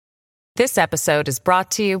This episode is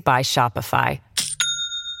brought to you by Shopify.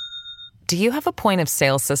 Do you have a point of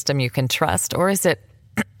sale system you can trust, or is it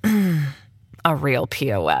a real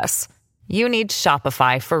POS? You need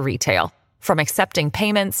Shopify for retail. From accepting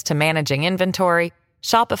payments to managing inventory,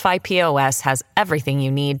 Shopify POS has everything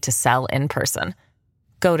you need to sell in person.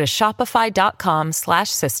 Go to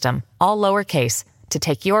shopify.com/system, all lowercase, to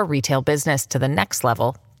take your retail business to the next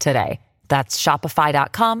level today. That's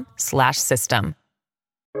shopify.com/system.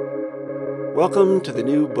 Welcome to the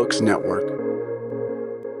New Books Network.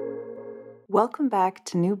 Welcome back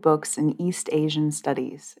to New Books in East Asian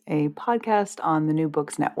Studies, a podcast on the New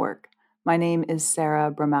Books Network. My name is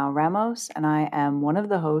Sarah Bramau Ramos, and I am one of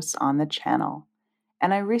the hosts on the channel.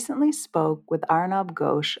 And I recently spoke with Arnab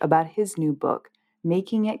Ghosh about his new book,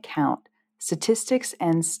 Making It Count: Statistics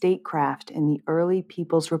and Statecraft in the Early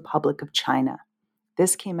People's Republic of China.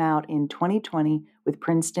 This came out in 2020 with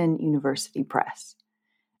Princeton University Press.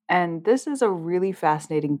 And this is a really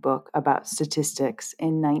fascinating book about statistics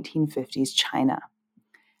in 1950s China.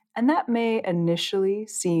 And that may initially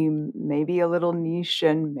seem maybe a little niche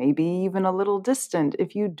and maybe even a little distant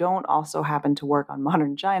if you don't also happen to work on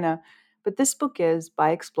modern China. But this book is, by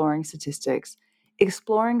exploring statistics,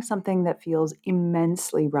 exploring something that feels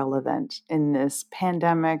immensely relevant in this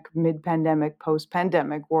pandemic, mid-pandemic,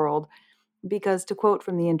 post-pandemic world. Because to quote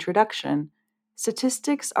from the introduction,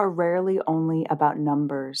 statistics are rarely only about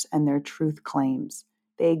numbers and their truth claims.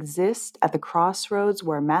 They exist at the crossroads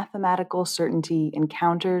where mathematical certainty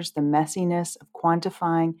encounters the messiness of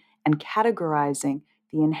quantifying and categorizing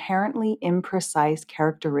the inherently imprecise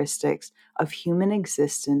characteristics of human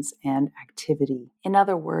existence and activity. In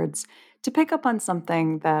other words, to pick up on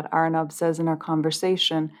something that Arnab says in our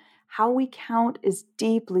conversation, how we count is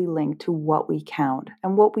deeply linked to what we count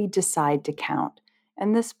and what we decide to count.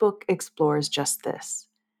 And this book explores just this.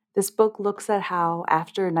 This book looks at how,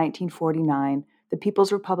 after 1949, the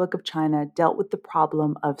People's Republic of China dealt with the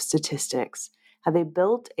problem of statistics, how they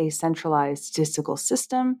built a centralized statistical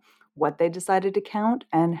system, what they decided to count,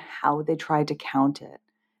 and how they tried to count it.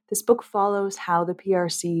 This book follows how the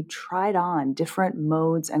PRC tried on different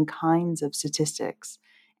modes and kinds of statistics.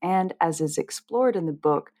 And as is explored in the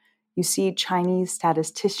book, you see Chinese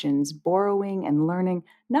statisticians borrowing and learning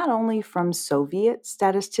not only from Soviet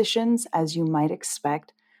statisticians, as you might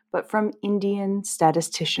expect, but from Indian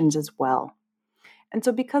statisticians as well. And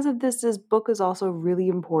so because of this book is also really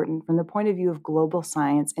important from the point of view of global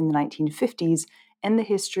science in the 1950s and the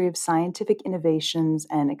history of scientific innovations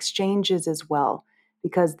and exchanges as well,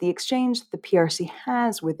 because the exchange that the PRC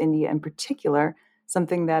has with India in particular,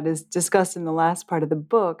 something that is discussed in the last part of the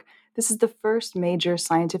book, this is the first major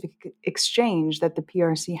scientific exchange that the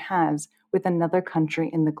PRC has with another country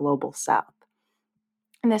in the global south.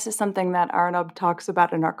 And this is something that Arnab talks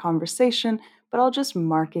about in our conversation, but I'll just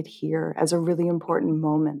mark it here as a really important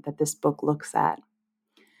moment that this book looks at.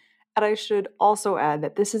 And I should also add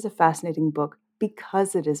that this is a fascinating book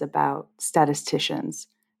because it is about statisticians.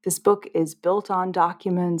 This book is built on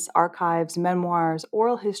documents, archives, memoirs,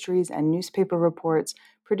 oral histories, and newspaper reports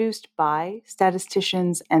produced by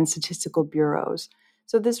statisticians and statistical bureaus.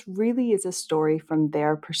 So this really is a story from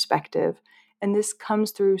their perspective. And this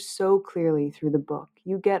comes through so clearly through the book.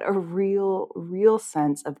 You get a real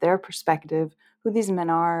sense of their perspective, who these men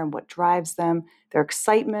are and what drives them, their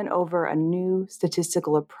excitement over a new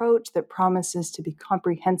statistical approach that promises to be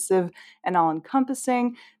comprehensive and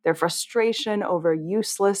all-encompassing, their frustration over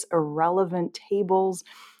useless, irrelevant tables.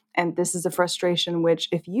 And this is a frustration which,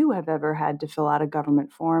 if you have ever had to fill out a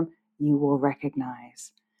government form, you will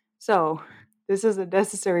recognize. So this is a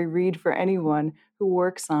necessary read for anyone who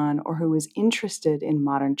works on or who is interested in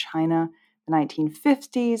modern China, the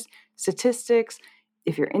 1950s, statistics.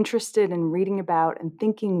 If you're interested in reading about and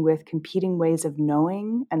thinking with competing ways of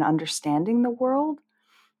knowing and understanding the world,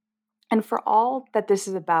 and for all that this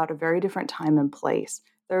is about a very different time and place,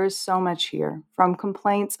 there is so much here, from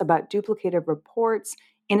complaints about duplicated reports,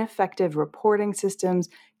 ineffective reporting systems,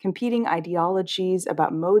 competing ideologies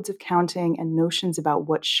about modes of counting, and notions about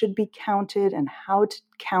what should be counted and how to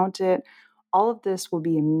count it. All of this will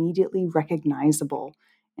be immediately recognizable,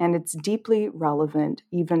 and it's deeply relevant,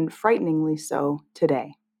 even frighteningly so,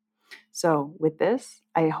 today. So with this,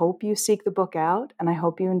 I hope you seek the book out, and I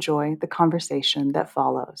hope you enjoy the conversation that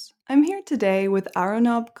follows. I'm here today with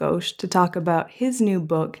Arnab Ghosh to talk about his new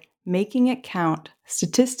book, Making It Count: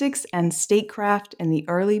 Statistics and Statecraft in the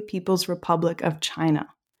Early People's Republic of China.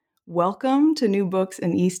 Welcome to New Books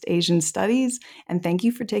in East Asian Studies, and thank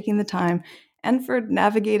you for taking the time and for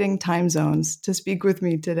navigating time zones to speak with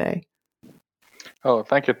me today. Oh,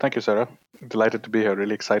 thank you, Sarah. Delighted to be here.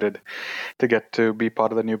 Really excited to get to be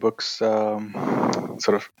part of the New Books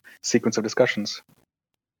sort of sequence of discussions.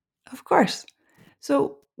 Of course.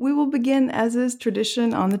 So we will begin, as is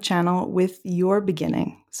tradition on the channel, with your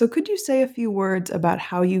beginning. So could you say a few words about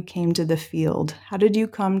how you came to the field? How did you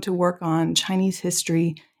come to work on Chinese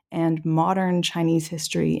history and modern Chinese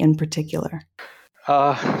history in particular?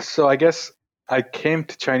 So I guess I came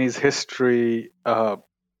to Chinese history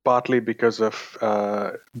partly because of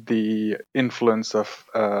the influence of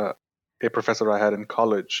a professor I had in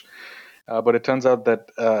college. But it turns out that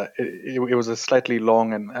it was a slightly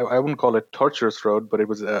long and I wouldn't call it torturous road, but it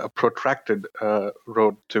was a protracted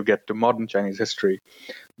road to get to modern Chinese history,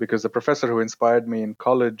 because the professor who inspired me in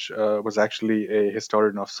college was actually a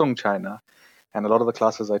historian of Song China. And a lot of the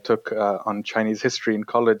classes I took on Chinese history in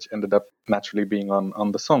college ended up naturally being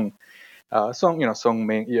on the Song, Song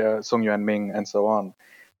Ming, Song Yuan Ming, and so on.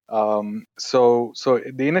 So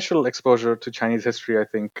the initial exposure to Chinese history, I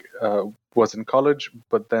think, was in college,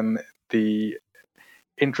 but then the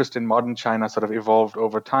interest in modern China sort of evolved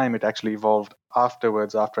over time. It actually evolved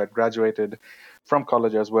afterwards, after I'd graduated from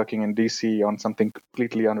college. I was working in DC on something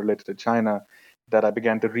completely unrelated to China, that I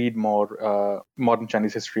began to read more modern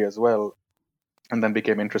Chinese history as well, and then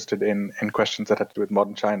became interested in questions that had to do with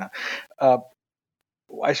modern China. Uh,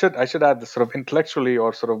 I should add, this sort of intellectually,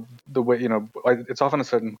 or sort of the way, it's often a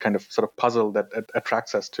certain kind of sort of puzzle that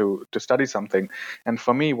attracts us to study something. And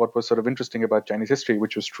for me, what was sort of interesting about Chinese history,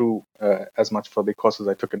 which was true as much for the courses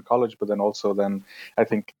I took in college, but then also then I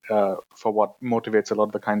think for what motivates a lot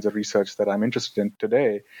of the kinds of research that I'm interested in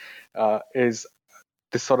today, is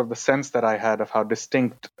this sort of the sense that I had of how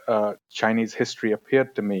distinct Chinese history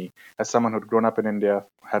appeared to me as someone who'd grown up in India,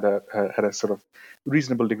 had a sort of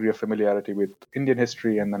reasonable degree of familiarity with Indian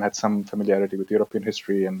history, and then had some familiarity with European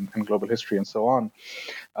history and global history and so on.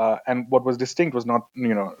 And what was distinct was not,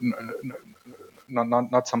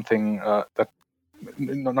 not something that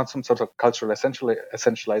not some sort of cultural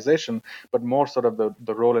essentialization, but more sort of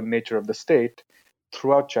the role and nature of the state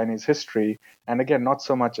throughout Chinese history. And again, not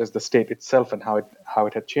so much as the state itself and how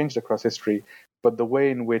it had changed across history, but the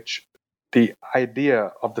way in which the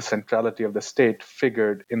idea of the centrality of the state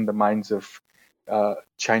figured in the minds of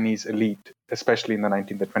Chinese elite, especially in the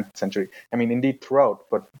 19th and 20th century. I mean, indeed throughout,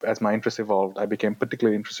 but as my interest evolved, I became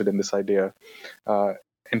particularly interested in this idea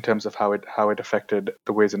in terms of how it affected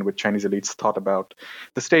the ways in which Chinese elites thought about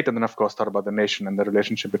the state, and then of course thought about the nation and the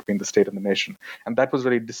relationship between the state and the nation. And that was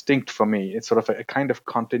really distinct for me. It's sort of a kind of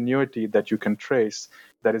continuity that you can trace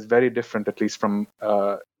that is very different, at least from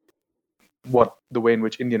what the way in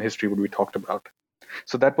which Indian history would be talked about.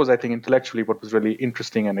 So that was, I think, intellectually what was really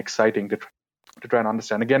interesting and exciting to try and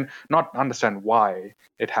understand. Again, not understand why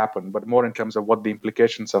it happened, but more in terms of what the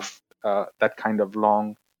implications of that kind of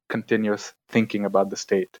long, continuous thinking about the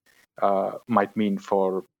state might mean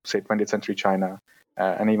for, say, 20th century China,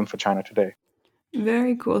 and even for China today.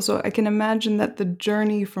 Very cool. So I can imagine that the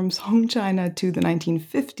journey from Song China to the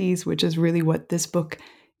 1950s, which is really what this book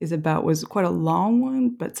is about, was quite a long one.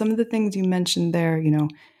 But some of the things you mentioned there,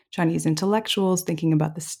 Chinese intellectuals thinking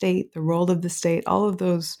about the state, the role of the state, all of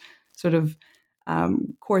those sort of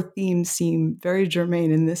core themes seem very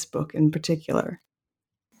germane in this book in particular.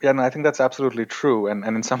 Yeah, and I think that's absolutely true. And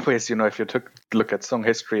in some ways, if you look at Song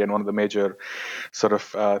history, and one of the major sort of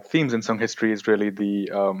themes in Song history is really the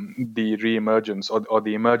reemergence, or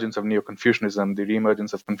the emergence of Neo-Confucianism, the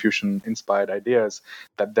reemergence of Confucian-inspired ideas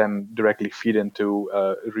that then directly feed into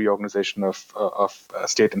reorganization of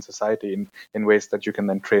state and society in ways that you can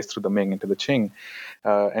then trace through the Ming into the Qing,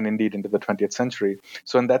 and indeed into the 20th century.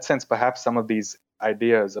 So in that sense, perhaps some of these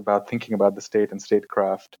ideas about thinking about the state and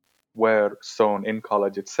statecraft were sown in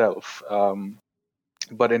college itself.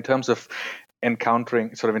 But in terms of in terms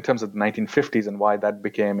of the 1950s and why that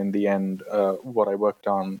became in the end what I worked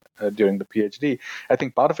on during the PhD, I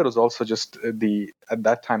think part of it was also just at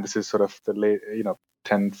that time, this is sort of the late,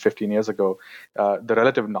 10, 15 years ago, the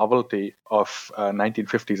relative novelty of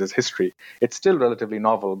 1950s as history. It's still relatively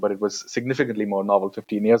novel, but it was significantly more novel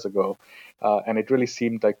 15 years ago. And it really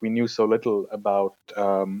seemed like we knew so little about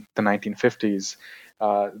the 1950s,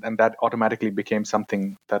 and that automatically became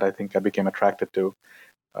something that I think I became attracted to,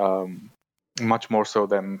 much more so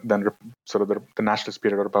than sort of the nationalist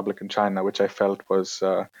period of Republic in China, which I felt was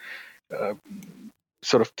sort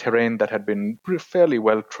of terrain that had been fairly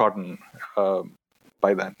well trodden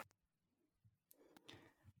by then.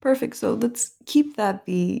 Perfect. So let's keep that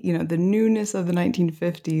the newness of the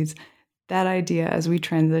 1950s, that idea, as we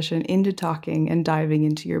transition into talking and diving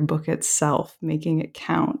into your book itself, making it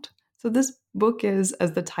count. So this book is,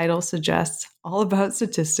 as the title suggests, all about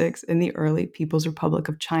statistics in the early People's Republic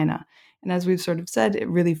of China. And as we've sort of said, it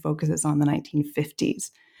really focuses on the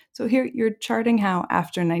 1950s. So here you're charting how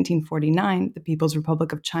after 1949, the People's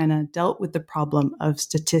Republic of China dealt with the problem of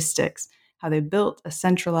statistics, how they built a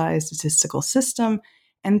centralized statistical system,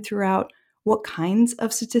 and throughout what kinds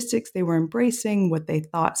of statistics they were embracing, what they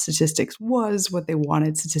thought statistics was, what they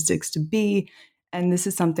wanted statistics to be. And this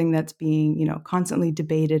is something that's being, constantly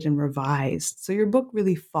debated and revised. So your book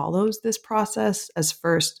really follows this process as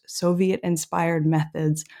first Soviet-inspired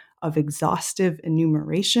methods of exhaustive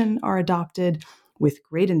enumeration are adopted with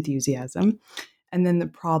great enthusiasm, and then the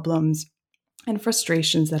problems and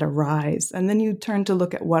frustrations that arise. And then you turn to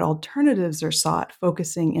look at what alternatives are sought,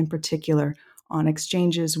 focusing in particular on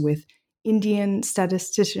exchanges with Indian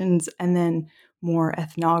statisticians, and then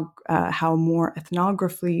how more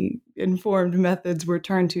ethnographically informed methods were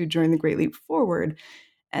turned to during the Great Leap Forward.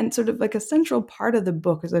 And sort of like a central part of the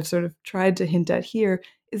book, as I've sort of tried to hint at here,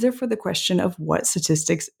 is therefore the question of what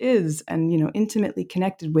statistics is, and intimately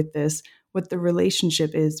connected with this, what the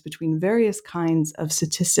relationship is between various kinds of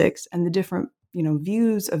statistics and the different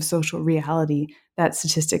views of social reality that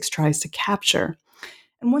statistics tries to capture.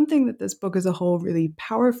 And one thing that this book as a whole really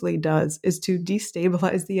powerfully does is to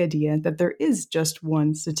destabilize the idea that there is just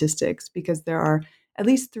one statistics, because there are at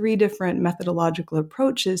least 3 different methodological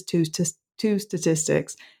approaches to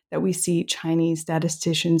statistics that we see Chinese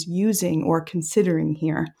statisticians using or considering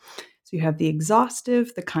here. So you have the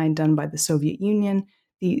exhaustive, the kind done by the Soviet Union,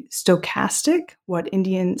 the stochastic, what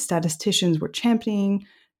Indian statisticians were championing,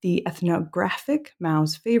 the ethnographic,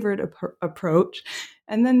 Mao's favorite approach.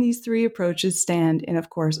 And then these 3 approaches stand in, of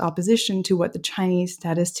course, opposition to what the Chinese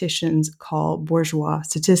statisticians call bourgeois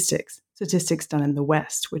statistics, statistics done in the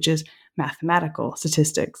West, which is mathematical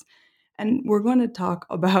statistics. And we're going to talk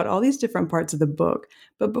about all these different parts of the book.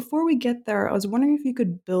 But before we get there, I was wondering if you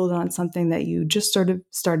could build on something that you just sort of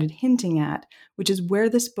started hinting at, which is where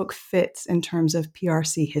this book fits in terms of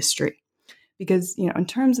PRC history. Because, in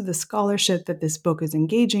terms of the scholarship that this book is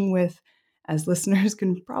engaging with, as listeners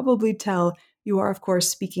can probably tell, you are, of course,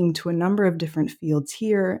 speaking to a number of different fields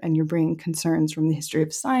here, and you're bringing concerns from the history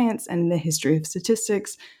of science and the history of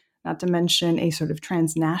statistics, not to mention a sort of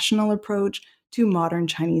transnational approach to modern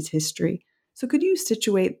Chinese history. So could you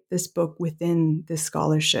situate this book within this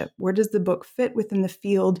scholarship? Where does the book fit within the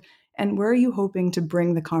field, and where are you hoping to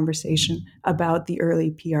bring the conversation about the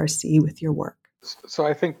early PRC with your work? So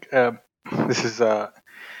I think this is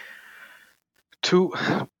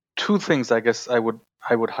two things I guess I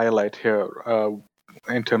would highlight here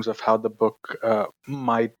in terms of how the book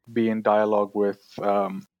might be in dialogue with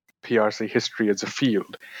PRC history as a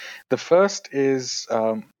field. The first is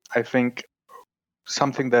I think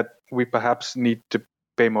something that we perhaps need to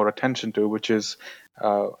pay more attention to, which is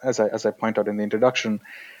as I point out in the introduction,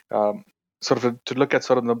 to look at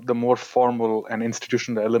sort of the more formal and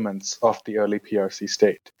institutional elements of the early PRC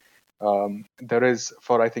state. There is,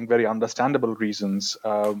 for I think very understandable reasons,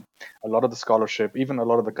 a lot of the scholarship, even a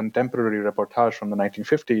lot of the contemporary reportage from the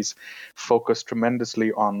 1950s, focused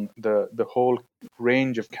tremendously on the whole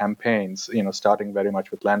range of campaigns, starting very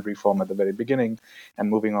much with land reform at the very beginning and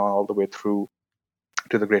moving on all the way through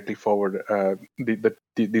to the Great Leap Forward.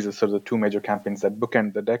 These are sort of the 2 major campaigns that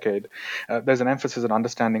bookend the decade. There's an emphasis on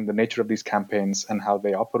understanding the nature of these campaigns and how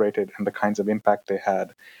they operated and the kinds of impact they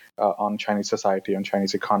had on Chinese society, on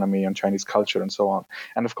Chinese economy, on Chinese culture, and so on.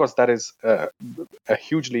 And of course, that is a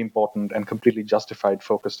hugely important and completely justified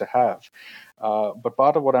focus to have. But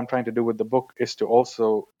part of what I'm trying to do with the book is to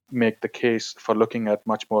also make the case for looking at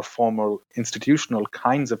much more formal institutional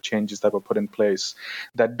kinds of changes that were put in place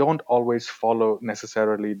that don't always follow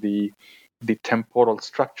necessarily the temporal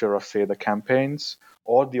structure of, say, the campaigns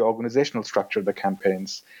or the organizational structure of the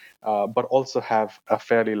campaigns, but also have a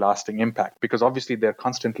fairly lasting impact, because obviously they're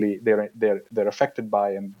affected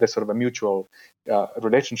by, and there's sort of a mutual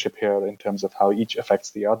relationship here in terms of how each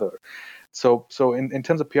affects the other. So in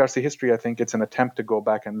terms of PRC history, I think it's an attempt to go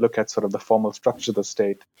back and look at sort of the formal structure of the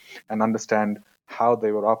state and understand how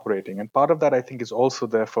they were operating. And part of that, I think, is also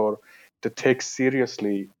therefore to take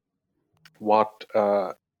seriously what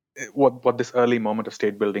this early moment of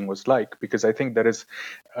state building was like, because I think there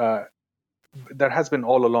has been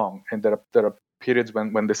all along, and there are periods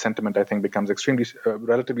when the sentiment, I think, becomes extremely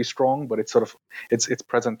relatively strong, but it's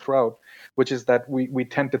present throughout, which is that we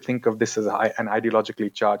tend to think of this as an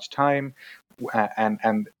ideologically charged time.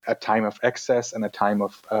 and a time of excess and a time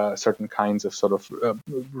of certain kinds of sort of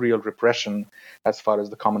real repression as far as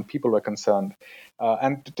the common people were concerned.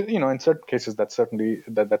 And in certain cases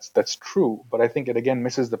that's true, but I think it again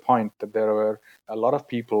misses the point that there were a lot of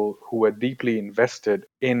people who were deeply invested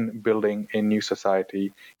in building a new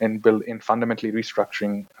society and in fundamentally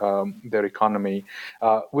restructuring their economy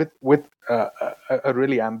with a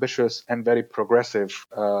really ambitious and very progressive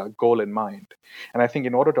goal in mind. And I think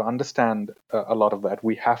in order to understand a lot of that,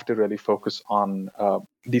 we have to really focus on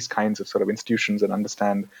these kinds of sort of institutions and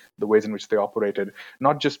understand the ways in which they operated,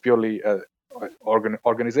 not just purely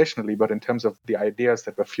organizationally, but in terms of the ideas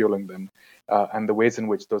that were fueling them and the ways in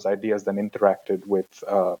which those ideas then interacted with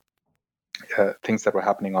things that were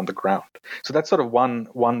happening on the ground. So that's sort of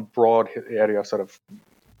one broad area of sort of.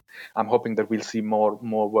 I'm hoping that we'll see more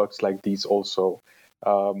works like these also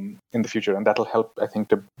in the future, and that'll help, I think,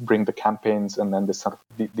 to bring the campaigns and then this sort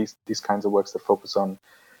of these kinds of works that focus on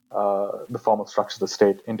the formal structure of the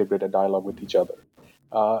state, integrated dialogue with each other.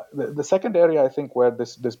 The second area, I think, where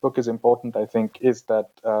this book is important, I think, is that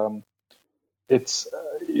it's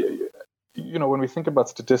when we think about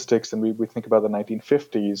statistics and we think about the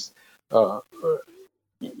 1950s,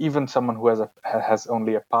 even someone who has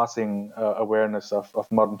only a passing awareness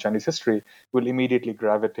of modern Chinese history will immediately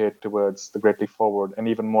gravitate towards the Great Leap Forward, and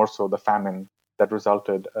even more so the famine that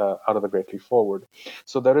resulted out of the Great Leap Forward.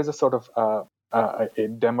 So there is a sort of a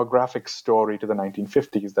demographic story to the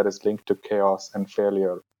 1950s that is linked to chaos and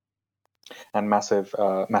failure and massive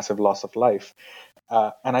loss of life.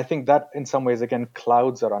 And I think that in some ways, again,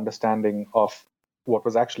 clouds our understanding of what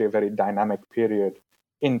was actually a very dynamic period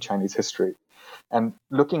in Chinese history. And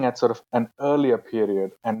looking at sort of an earlier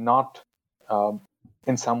period and not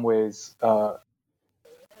in some ways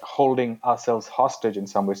holding ourselves hostage in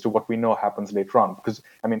some ways to what we know happens later on. Because,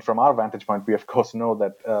 I mean, from our vantage point, we of course know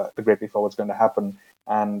that the Great Leap Forward is going to happen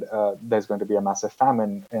and there's going to be a massive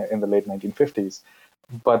famine in the late 1950s.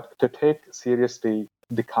 But to take seriously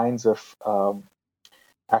the kinds of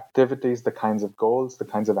activities, the kinds of goals, the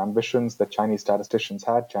kinds of ambitions that Chinese statisticians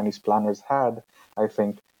had, Chinese planners had, I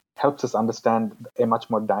think, helps us understand a much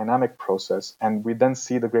more dynamic process. And we then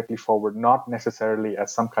see the Great Leap Forward not necessarily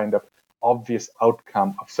as some kind of obvious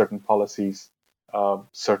outcome of certain policies,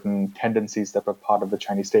 certain tendencies that were part of the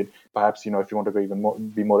Chinese state. Perhaps, if you want to go even more,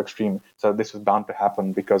 be more extreme, so this was bound to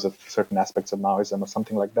happen because of certain aspects of Maoism or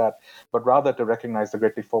something like that. But rather to recognize the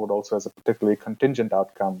Great Leap Forward also as a particularly contingent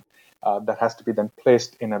outcome that has to be then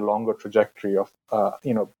placed in a longer trajectory of,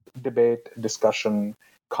 debate, discussion,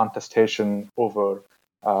 contestation over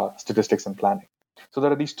statistics and planning. So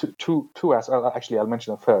there are these two aspects. Actually, I'll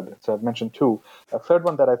mention a third. So I've mentioned two. A third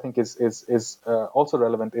one that I think is also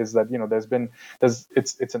relevant is that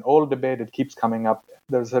it's an old debate. It keeps coming up.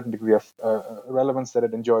 There's a certain degree of relevance that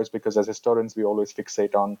it enjoys because as historians we always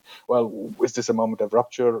fixate on, well, is this a moment of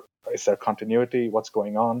rupture? Is there continuity? What's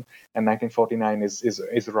going on? And 1949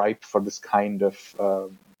 is ripe for this kind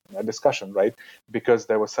of discussion, right? Because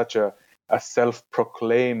there was such a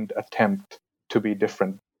self-proclaimed attempt to be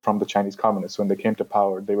different from the Chinese communists. When they came to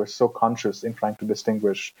power, they were so conscious in trying to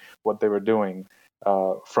distinguish what they were doing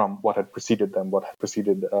from what had preceded them, what had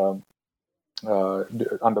preceded under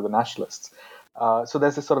the nationalists. So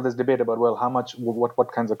there's this debate about, well,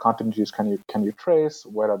 what kinds of continuities can you trace?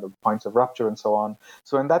 Where are the points of rupture and so on?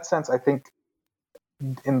 So in that sense, I think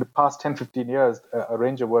in the past 10, 15 years, a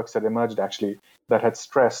range of works had emerged actually that had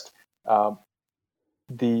stressed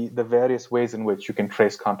the various ways in which you can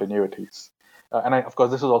trace continuities. And of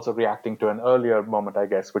course, this was also reacting to an earlier moment, I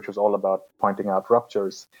guess, which was all about pointing out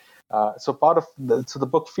ruptures. So the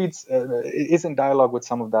book feeds is in dialogue with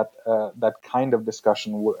some of that kind of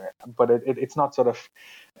discussion, but it's not sort of.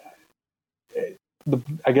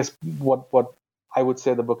 I guess what I would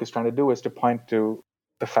say the book is trying to do is to point to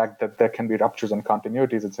the fact that there can be ruptures and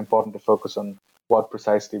continuities. It's important to focus on what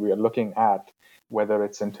precisely we are looking at, whether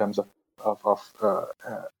it's in terms of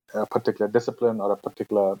a particular discipline or a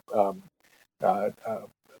particular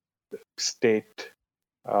state,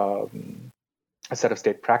 a set of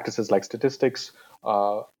state practices like statistics,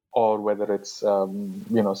 or whether it's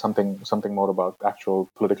something more about actual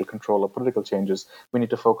political control or political changes. We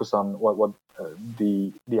need to focus on what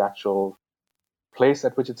the actual place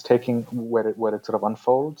at which it's taking, where it sort of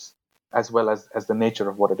unfolds, as well as the nature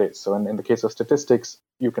of what it is. So in the case of statistics,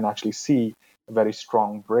 you can actually see a very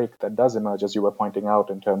strong break that does emerge, as you were pointing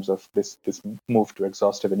out, in terms of this move to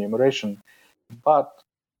exhaustive enumeration. But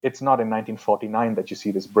it's not in 1949 that you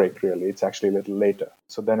see this break, really. It's actually a little later.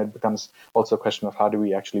 So then it becomes also a question of how do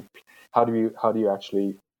you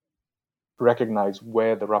actually recognize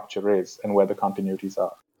where the rupture is and where the continuities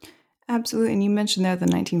are. Absolutely. And you mentioned there the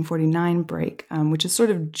 1949 break, which is sort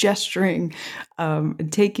of gesturing,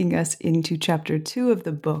 taking us into chapter 2 of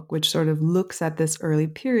the book, which sort of looks at this early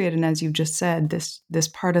period. And as you just said, this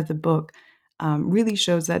part of the book really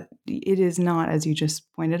shows that it is not, as you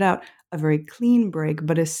just pointed out, a very clean break,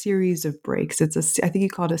 but a series of breaks. I think you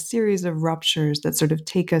call it a series of ruptures that sort of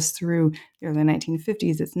take us through the early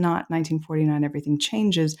 1950s. It's not 1949, everything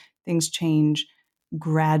changes. Things change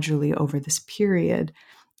gradually over this period.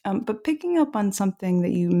 But picking up on something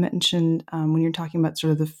that you mentioned when you're talking about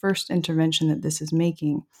sort of the first intervention that this is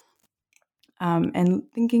making, and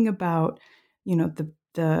thinking about,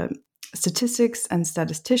 the statistics and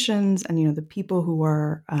statisticians, and the people who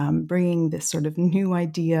are bringing this sort of new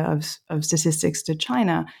idea of statistics to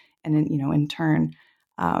China, and in turn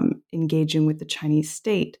engaging with the Chinese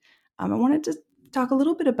state. I wanted to talk a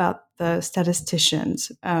little bit about the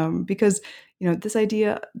statisticians, because this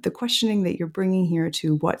idea, the questioning that you're bringing here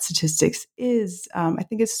to what statistics is, I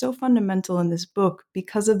think is so fundamental in this book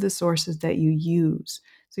because of the sources that you use.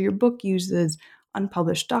 So your book uses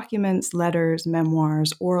unpublished documents, letters,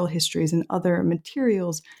 memoirs, oral histories, and other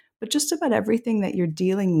materials, but just about everything that you're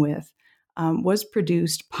dealing with was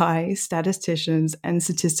produced by statisticians and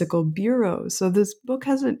statistical bureaus. So this book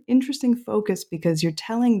has an interesting focus because you're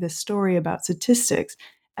telling this story about statistics,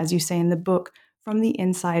 as you say in the book, from the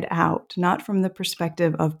inside out, not from the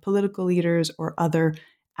perspective of political leaders or other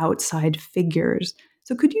outside figures.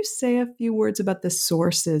 So could you say a few words about the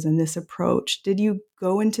sources and this approach? Did you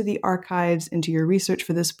go into the archives, into your research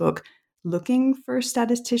for this book, looking for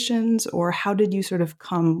statisticians, or how did you sort of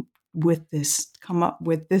come up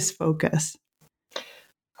with this focus?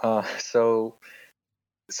 So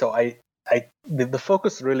the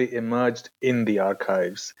focus really emerged in the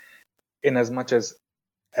archives, in as much as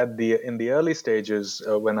in the early stages,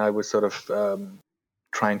 when I was sort of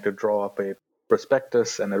trying to draw up a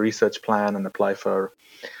prospectus and a research plan and apply for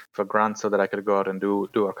grants so that I could go out and do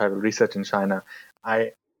archival research in China.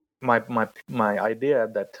 My idea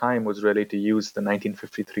at that time was really to use the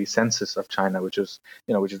 1953 census of China, which is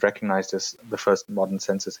recognized as the first modern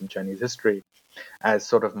census in Chinese history, as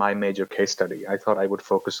sort of my major case study. I thought I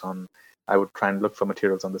would try and look for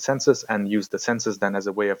materials on the census and use the census then as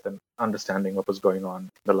a way of them understanding what was going on in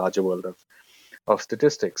the larger world of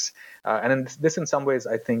statistics. And this, in some ways,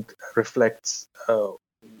 I think reflects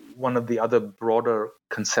one of the other broader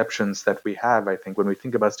conceptions that we have. I think when we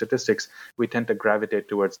think about statistics, we tend to gravitate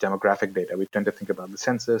towards demographic data. We tend to think about the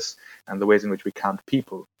census and the ways in which we count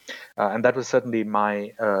people. And that was certainly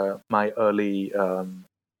my early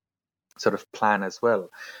sort of plan as well.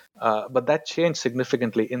 But that changed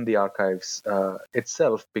significantly in the archives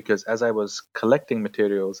itself, because as I was collecting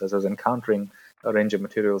materials, as I was encountering a range of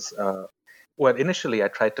materials, initially I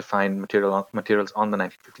tried to find materials on the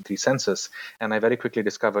 1953 census, and I very quickly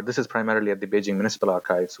discovered, this is primarily at the Beijing Municipal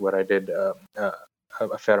Archives, where I did a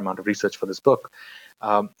fair amount of research for this book,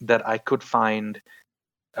 that I could find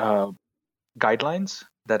guidelines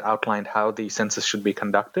that outlined how the census should be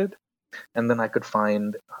conducted. And then I could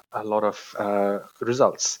find a lot of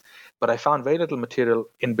results. But I found very little material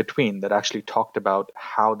in between that actually talked about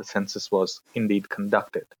how the census was indeed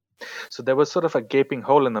conducted. So there was sort of a gaping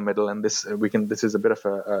hole in the middle, and this is a bit of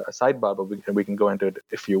a sidebar, but we can go into it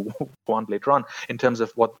if you want later on, in terms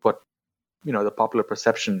of what the popular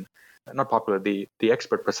perception, not popular, the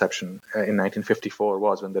expert perception in 1954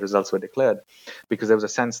 was when the results were declared, because there was a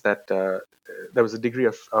sense that there was a degree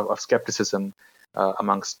of skepticism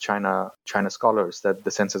amongst China scholars that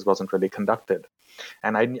the census wasn't really conducted.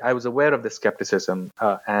 And I was aware of this skepticism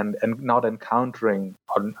and not encountering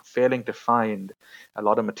or failing to find a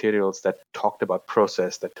lot of materials that talked about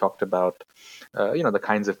process, that talked about the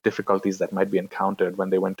kinds of difficulties that might be encountered when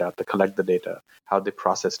they went out to collect the data, how they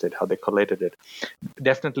processed it, how they collated it.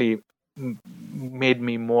 Definitely made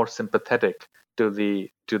me more sympathetic to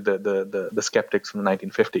the skeptics from the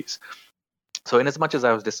 1950s. So, in as much as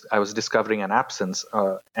I was discovering an absence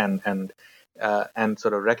and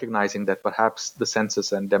sort of recognizing that perhaps the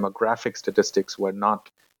census and demographic statistics were not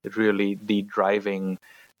really the driving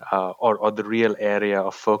or the real area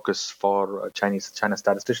of focus for China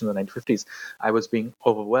statisticians in the 1950s, I was being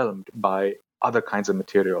overwhelmed by other kinds of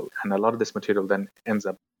material, and a lot of this material then ends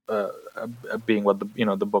up being what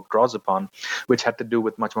the book draws upon, which had to do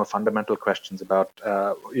with much more fundamental questions about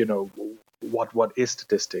what is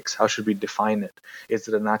statistics? How should we define it? Is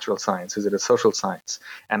it a natural science? Is it a social science?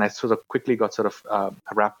 And I sort of quickly got sort of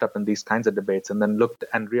wrapped up in these kinds of debates, and then looked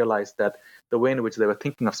and realized that the way in which they were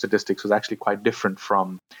thinking of statistics was actually quite different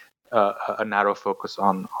from a narrow focus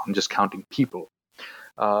on just counting people.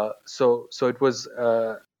 So it was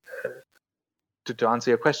to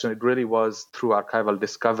answer your question, it really was through archival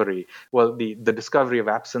discovery. Well, the discovery of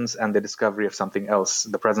absence and the discovery of something else,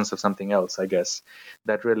 the presence of something else, I guess,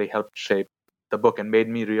 that really helped shape the book and made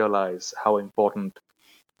me realize how important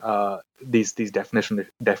these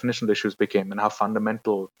definitional issues became, and how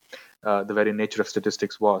fundamental the very nature of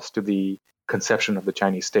statistics was to the conception of the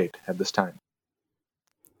Chinese state at this time.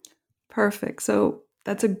 Perfect. So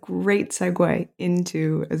that's a great segue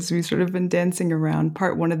into, as we've sort of been dancing around,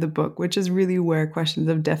 part one of the book, which is really where questions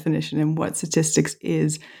of definition and what statistics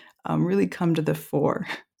is really come to the fore.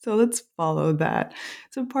 So let's follow that.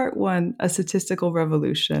 So part one, A Statistical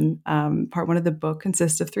Revolution. Part one of the book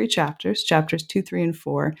consists of 3 chapters, chapters 2, 3, and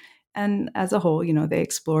 4. And as a whole, they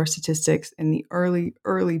explore statistics in the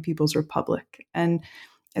early People's Republic. And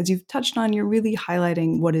as you've touched on, you're really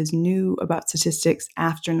highlighting what is new about statistics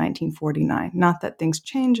after 1949. Not that things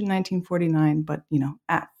change in 1949, but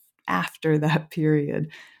after that period.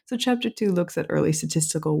 So chapter 2 looks at early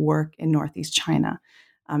statistical work in Northeast China,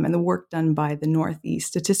 and the work done by the Northeast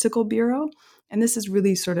Statistical Bureau. And this is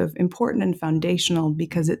really sort of important and foundational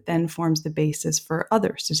because it then forms the basis for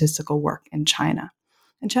other statistical work in China.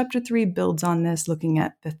 And chapter 3 builds on this, looking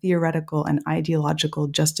at the theoretical and ideological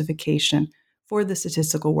justification for the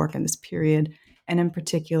statistical work in this period, and in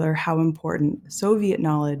particular, how important Soviet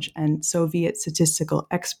knowledge and Soviet statistical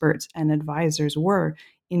experts and advisors were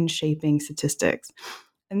in shaping statistics.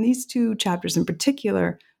 And these 2 chapters in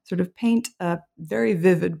particular sort of paint a very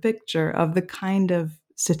vivid picture of the kind of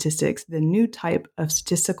statistics, the new type of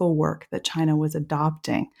statistical work that China was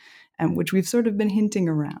adopting, and which we've sort of been hinting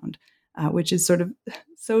around, which is sort of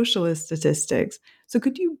socialist statistics. So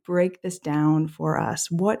could you break this down for us?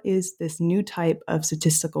 What is this new type of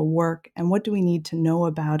statistical work, and what do we need to know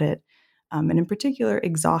about it? And in particular,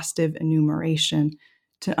 exhaustive enumeration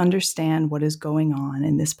to understand what is going on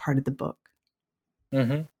in this part of the book.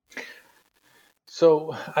 Mm-hmm.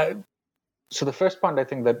 So the first point I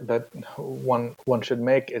think that one should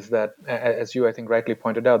make is that, as you I think rightly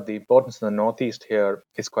pointed out, the importance in the Northeast here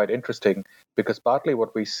is quite interesting, because partly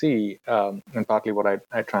what we see, and partly what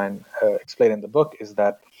I try and explain in the book, is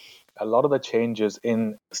that a lot of the changes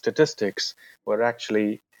in statistics were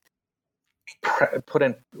actually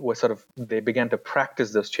they began to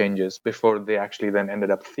practice those changes before they actually then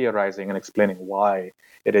ended up theorizing and explaining why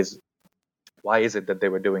is it that they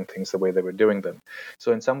were doing things the way they were doing them.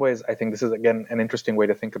 So in some ways, I think this is, again, an interesting way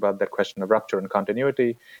to think about that question of rupture and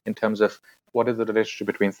continuity in terms of what is the relationship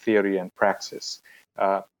between theory and praxis.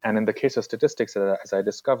 And in the case of statistics, as I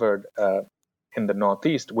discovered in the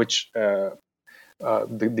Northeast, which the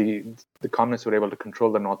communists were able to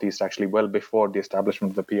control the Northeast actually well before the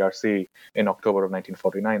establishment of the PRC in October of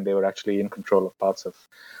 1949. They were actually in control of parts of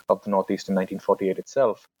the Northeast in 1948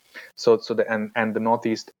 itself. So the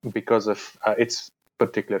Northeast, because of its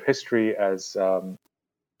particular history as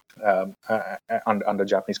under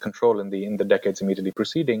Japanese control in the decades immediately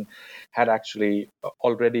preceding, had actually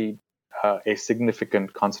already a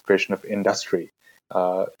significant concentration of industry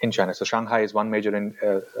in China. So Shanghai is one major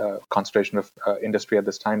concentration of industry at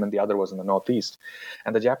this time, and the other was in the Northeast.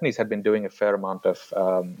 And the Japanese had been doing a fair amount of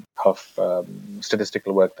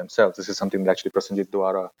statistical work themselves. This is something that actually Prasenjit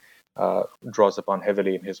Dwara draws upon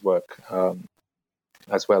heavily in his work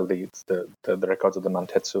as well, the records of the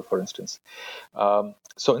Mantetsu, for instance.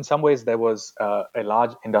 So in some ways, there was a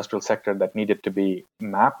large industrial sector that needed to be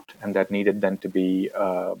mapped, and that needed then to be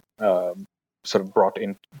sort of brought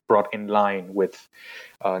in line with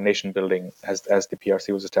nation building as the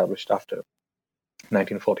PRC was established after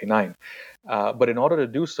 1949. But in order to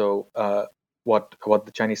do so, what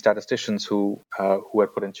the Chinese statisticians who were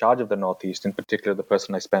put in charge of the Northeast, in particular the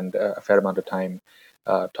person I spend a fair amount of time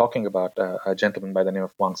talking about, a gentleman by the name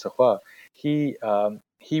of Wang Sehua, he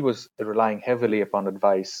was relying heavily upon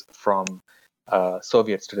advice from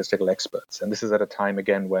Soviet statistical experts. And this is at a time,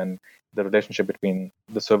 again, when the relationship between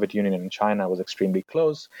the Soviet Union and China was extremely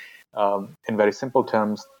close. In very simple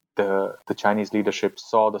terms, the Chinese leadership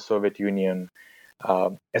saw the Soviet Union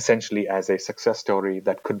essentially as a success story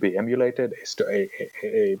that could be emulated,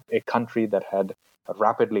 a country that had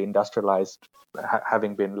rapidly industrialized,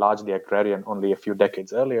 having been largely agrarian only a few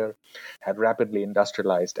decades earlier, had rapidly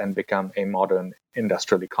industrialized and become a modern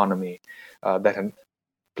industrial economy that had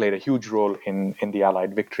played a huge role in the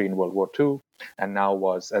Allied victory in World War II, and now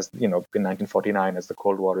was, as you know, in 1949, as the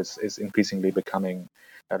Cold War is increasingly becoming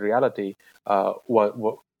a reality,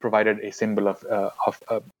 provided a symbol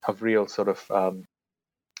of real sort of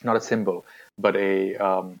not a symbol, but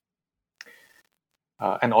an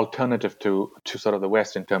alternative to sort of the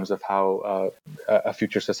West in terms of how a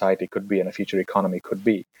future society could be and a future economy could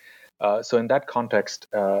be. So in that context,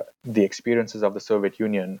 the experiences of the Soviet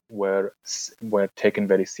Union were taken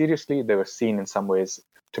very seriously. They were seen in some ways,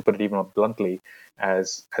 to put it even more bluntly,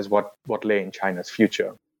 as what lay in China's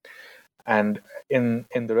future. And in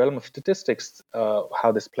the realm of statistics,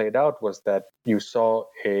 how this played out was that you saw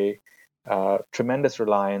a tremendous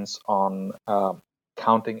reliance on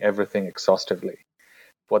counting everything exhaustively.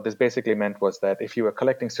 What this basically meant was that if you were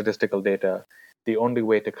collecting statistical data, the only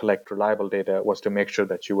way to collect reliable data was to make sure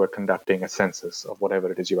that you were conducting a census of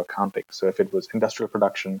whatever it is you were counting. So if it was industrial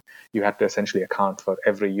production, you had to essentially account for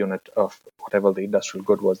every unit of whatever the industrial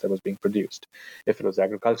good was that was being produced. If it was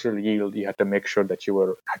agricultural yield, you had to make sure that you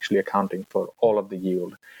were actually accounting for all of the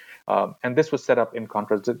yield. And this was set up in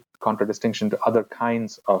contradistinction to other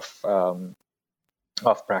kinds of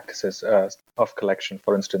practices of collection.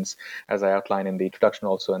 For instance, as I outline in the introduction,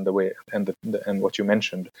 also in the way and what you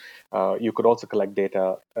mentioned, you could also collect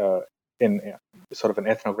data in sort of an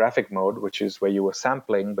ethnographic mode, which is where you were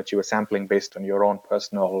sampling, but you were sampling based on your own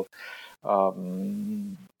personal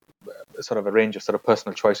sort of a range of sort of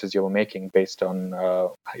personal choices you were making based on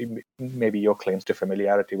maybe your claims to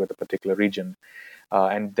familiarity with a particular region,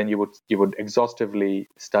 and then you would exhaustively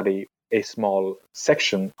study a small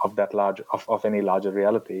section of that of any larger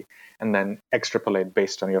reality, and then extrapolate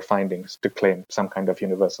based on your findings to claim some kind of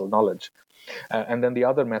universal knowledge. And then the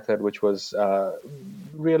other method, which was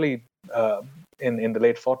really in the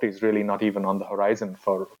late 40s, really not even on the horizon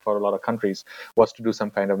for a lot of countries, was to do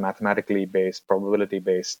some kind of mathematically based, probability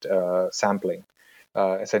based sampling,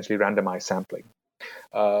 essentially randomized sampling.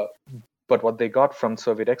 But what they got from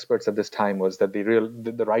Soviet experts at this time was that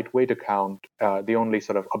the right way to count, the only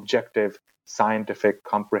sort of objective, scientific,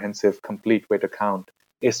 comprehensive, complete way to count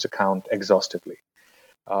is to count exhaustively.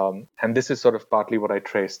 And this is sort of partly what I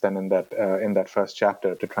traced then in that first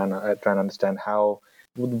chapter, to try and understand how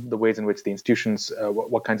the ways in which the institutions,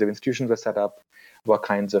 what kinds of institutions were set up, what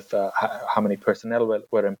kinds of how many personnel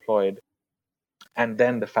were employed, and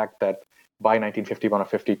then the fact that by 1951 or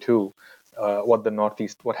 52. What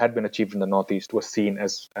had been achieved in the Northeast was seen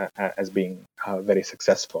as being very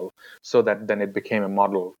successful, so that then it became a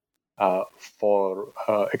model for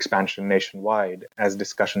expansion nationwide as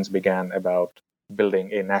discussions began about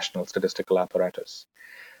building a national statistical apparatus.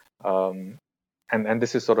 And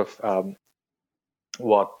this is sort of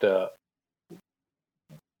what,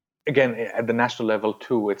 again, at the national level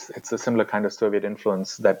too, it's a similar kind of Soviet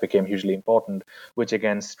influence that became hugely important, which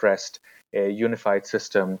again stressed a unified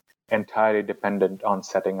system entirely dependent on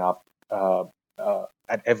setting up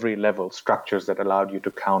at every level structures that allowed you to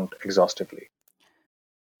count exhaustively.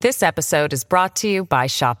 This episode is brought to you by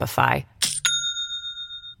Shopify.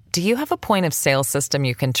 Do you have a point of sale system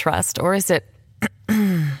you can trust, or is it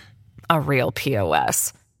a real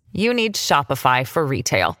POS? You need Shopify for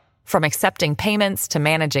retail. From accepting payments to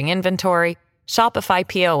managing inventory, Shopify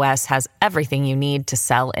POS has everything you need to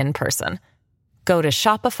sell in person. Go to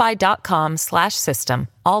shopify.com/system,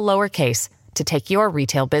 all lowercase, to take your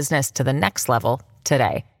retail business to the next level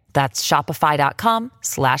today. That's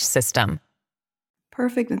shopify.com/system.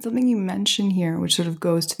 Perfect. And something you mentioned here, which sort of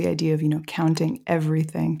goes to the idea of, counting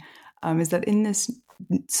everything, is that in this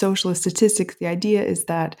socialist statistics, the idea is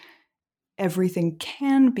that everything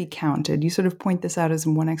can be counted. You sort of point this out as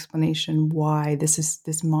one explanation why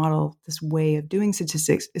this model, this way of doing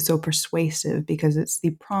statistics is so persuasive, because it's the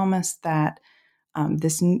promise that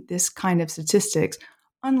this kind of statistics,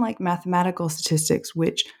 unlike mathematical statistics,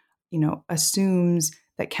 which assumes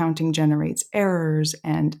that counting generates errors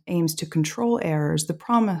and aims to control errors, the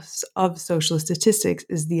promise of socialist statistics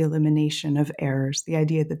is the elimination of errors. The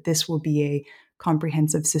idea that this will be a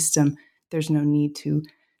comprehensive system. There's no need to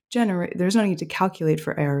calculate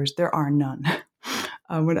for errors. There are none.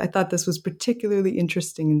 I thought this was particularly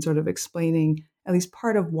interesting in sort of explaining at least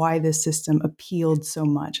part of why this system appealed so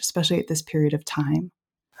much, especially at this period of time.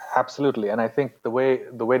 Absolutely, and I think the way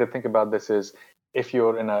to think about this is, if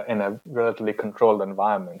you're in a relatively controlled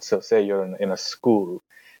environment, so say you're in a school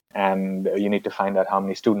and you need to find out how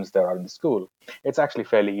many students there are in the school, it's actually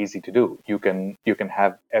fairly easy to do. You can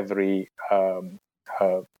have every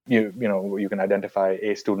you can identify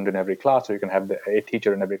a student in every class, or you can have a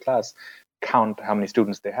teacher in every class, count how many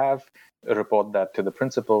students they have, report that to the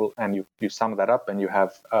principal, and you sum that up, and you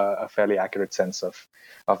have a fairly accurate sense of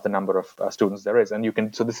the number of students there is. And you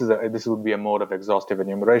can, so this would be a mode of exhaustive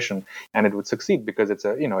enumeration, and it would succeed because it's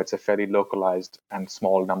a fairly localized and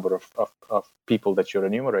small number of people that you're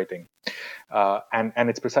enumerating. And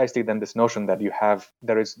it's precisely then this notion that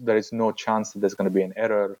there is no chance that there's going to be an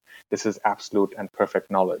error. This is absolute and perfect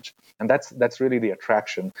knowledge, and that's really the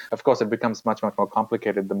attraction. Of course, it becomes much more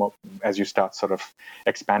complicated as you start sort of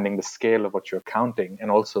expanding the scale of what you're counting, and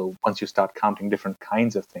also once you start counting different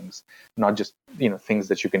kinds of things, not just things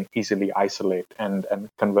that you can easily isolate and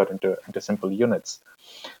convert into simple units.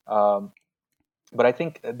 But I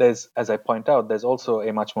think as I point out, there's also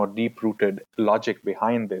a much more deep-rooted logic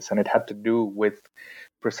behind this, and it had to do with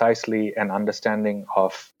precisely an understanding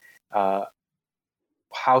of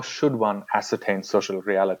how should one ascertain social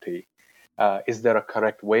reality? Is there a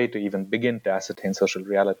correct way to even begin to ascertain social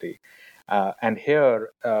reality? And here,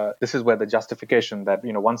 this is where the justification that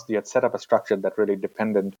once they had set up a structure that really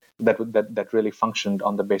that really functioned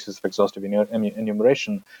on the basis of exhaustive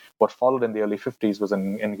enumeration, what followed in the early 50s was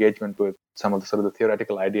an engagement with some of the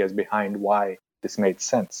theoretical ideas behind why this made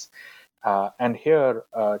sense. And here,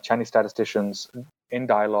 Chinese statisticians, in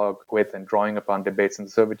dialogue with and drawing upon debates in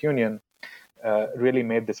the Soviet Union, really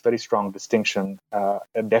made this very strong distinction, a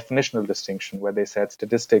definitional distinction, where they said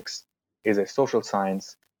statistics is a social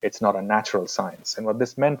science. It's not a natural science. And what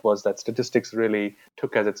this meant was that statistics really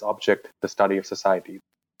took as its object the study of society,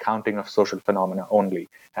 counting of social phenomena only,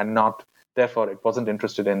 and therefore, it wasn't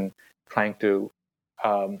interested in trying to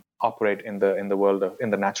operate in the world in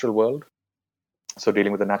the natural world, so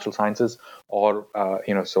dealing with the natural sciences, or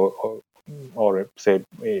say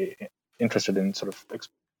interested in sort of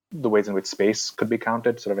the ways in which space could be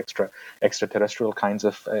counted, sort of extraterrestrial kinds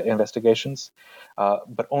of investigations,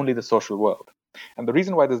 but only the social world. And the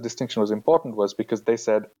reason why this distinction was important was because they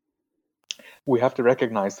said we have to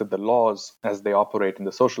recognize that the laws as they operate in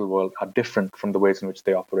the social world are different from the ways in which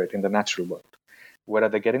they operate in the natural world. Where are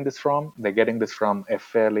they getting this from? They're getting this from a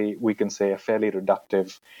fairly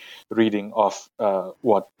reductive reading of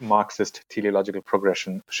what Marxist teleological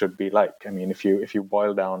progression should be like. I mean, if you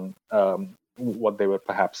boil down what they were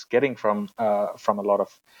perhaps getting from a lot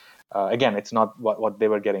of again, it's not what they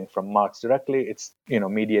were getting from Marx directly. It's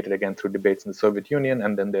mediated again through debates in the Soviet Union,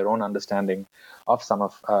 and then their own understanding of some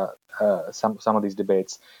of these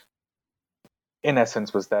debates. In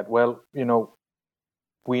essence, was that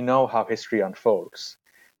we know how history unfolds.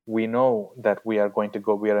 We know that we are going to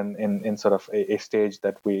go. We are in sort of a stage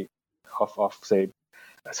that of say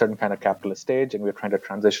a certain kind of capitalist stage, and we're trying to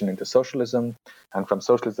transition into socialism. And from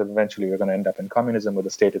socialism, eventually we're going to end up in communism, where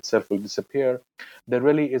the state itself will disappear. There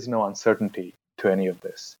really is no uncertainty to any of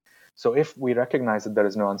this. So if we recognize that there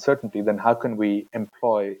is no uncertainty, then how can we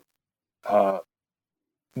employ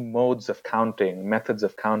modes of counting, methods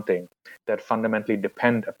of counting that fundamentally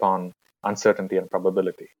depend upon uncertainty and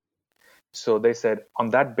probability? So they said,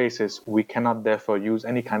 on that basis, we cannot therefore use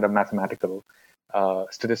any kind of mathematical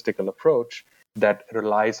statistical approach that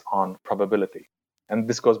relies on probability. And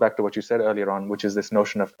this goes back to what you said earlier on, which is this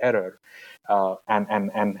notion of error,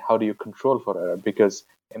 and how do you control for error? Because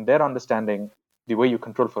in their understanding, the way you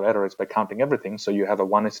control for error is by counting everything. So you have a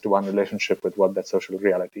 1:1 relationship with what that social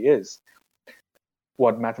reality is.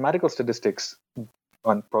 What mathematical statistics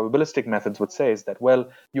and probabilistic methods would say is that,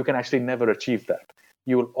 you can actually never achieve that.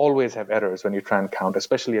 You will always have errors when you try and count,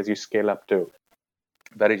 especially as you scale up to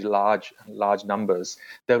very large numbers.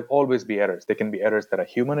 There will always be errors. There can be errors that are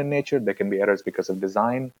human in nature. There can be errors because of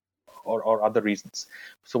design or other reasons.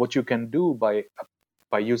 So what you can do by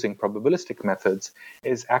using probabilistic methods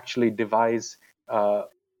is actually devise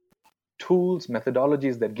tools,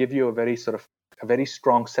 methodologies that give you a very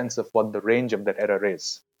strong sense of what the range of that error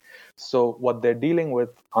is. So what they're dealing with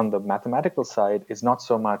on the mathematical side is not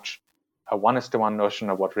so much a 1:1 notion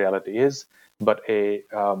of what reality is, but a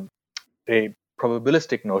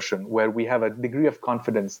probabilistic notion where we have a degree of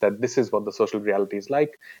confidence that this is what the social reality is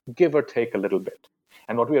like, give or take a little bit.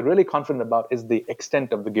 And what we are really confident about is the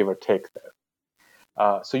extent of the give or take there.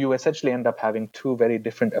 So you essentially end up having two very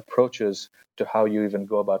different approaches to how you even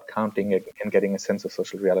go about counting it and getting a sense of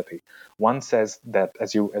social reality. One says that,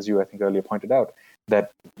 as you I think earlier pointed out,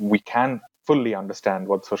 that we can fully understand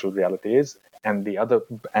what social reality is, and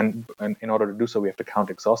in order to do so, we have to count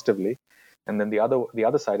exhaustively. And then the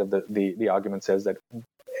other side of the argument says that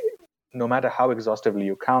no matter how exhaustively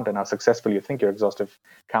you count and how successful you think your exhaustive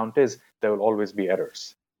count is, there will always be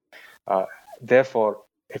errors. Therefore,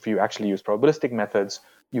 if you actually use probabilistic methods,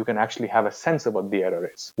 you can actually have a sense of what the error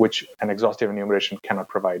is, which an exhaustive enumeration cannot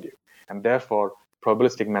provide you. And therefore,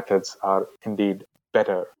 probabilistic methods are indeed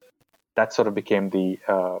better. That sort of became the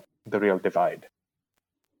real divide.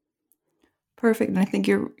 Perfect. And I think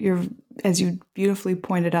you're as you beautifully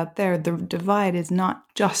pointed out there, the divide is not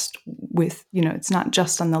just with, it's not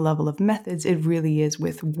just on the level of methods. It really is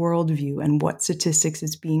with worldview and what statistics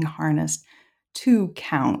is being harnessed to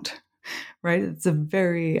count right? It's a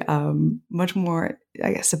very much more,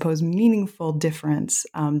 I suppose, meaningful difference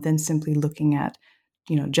than simply looking at,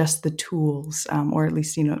 just the tools, or at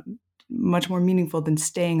least, much more meaningful than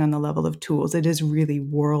staying on the level of tools. It is really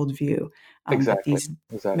worldview that Exactly. these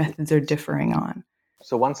Exactly. methods are differing on.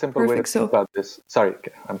 So one simple way to Perfect. think So about this. Sorry,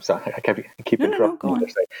 I'm sorry. I keep no, interrupting go you.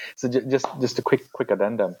 on. So just a quick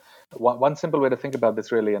addendum. One simple way to think about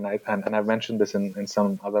this, really, and I've mentioned this in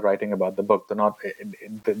some other writing about the book.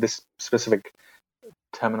 This specific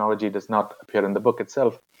terminology does not appear in the book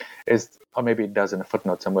itself, or maybe it does in a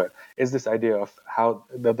footnote somewhere. Is this idea of how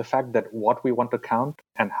the fact that what we want to count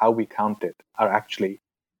and how we count it are actually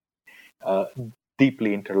uh,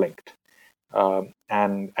 deeply interlinked.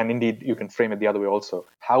 And indeed, you can frame it the other way also.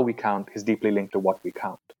 How we count is deeply linked to what we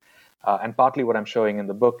count. And partly what I'm showing in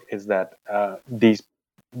the book is that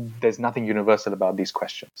there's nothing universal about these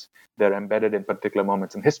questions. They're embedded in particular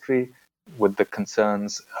moments in history with the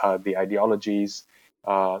concerns, the ideologies,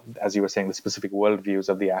 as you were saying, the specific worldviews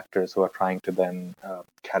of the actors who are trying to then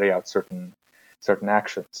carry out certain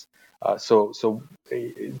actions.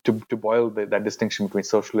 To boil that distinction between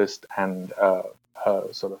socialist and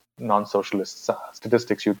sort of non-socialist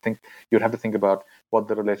statistics, you'd have to think about what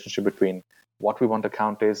the relationship between what we want to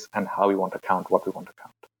count is and how we want to count what we want to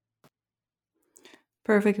count.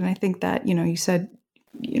 Perfect. And I think that, you said,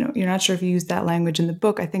 you're not sure if you used that language in the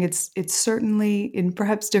book. I think it's certainly, in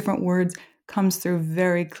perhaps different words, comes through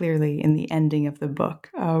very clearly in the ending of the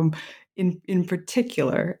book, in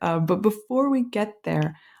particular. But before we get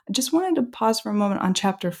there, I just wanted to pause for a moment on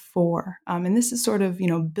chapter 4. And this is sort of,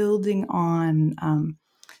 building on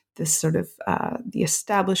this sort of the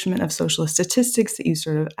establishment of socialist statistics that you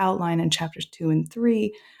sort of outline in chapters 2 and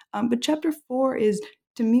 3. But chapter 4 is,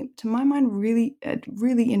 to my mind, really a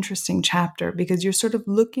really interesting chapter, because you're sort of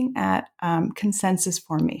looking at consensus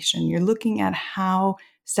formation. You're looking at how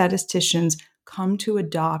statisticians come to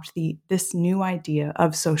adopt this new idea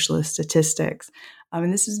of socialist statistics.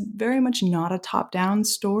 And this is very much not a top-down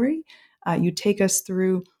story. You take us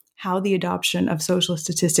through how the adoption of socialist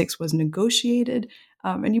statistics was negotiated.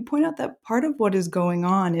 And you point out that part of what is going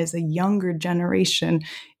on is a younger generation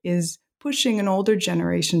is pushing an older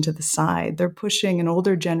generation to the side. They're pushing an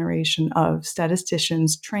older generation of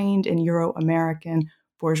statisticians trained in Euro-American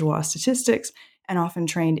bourgeois statistics and often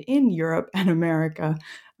trained in Europe and America.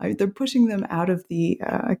 They're pushing them out of the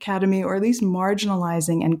academy, or at least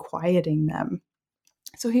marginalizing and quieting them.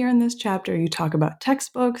 So here in this chapter, you talk about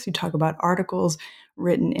textbooks, you talk about articles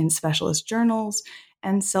written in specialist journals,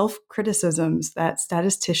 and self-criticisms that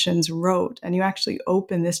statisticians wrote. And you actually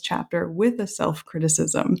open this chapter with a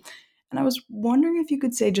self-criticism. And I was wondering if you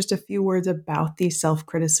could say just a few words about these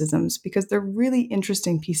self-criticisms, because they're really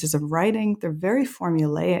interesting pieces of writing. They're very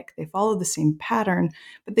formulaic. They follow the same pattern,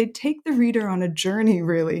 but they take the reader on a journey,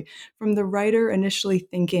 really, from the writer initially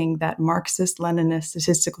thinking that Marxist-Leninist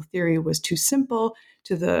statistical theory was too simple,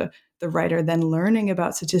 to the writer then learning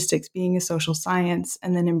about statistics being a social science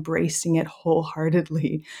and then embracing it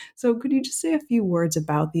wholeheartedly. So could you just say a few words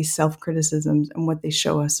about these self-criticisms and what they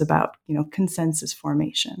show us about, consensus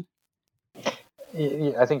formation?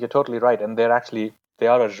 I think you're totally right, and they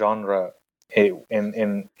are a genre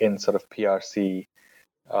in sort of PRC,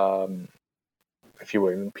 if you will,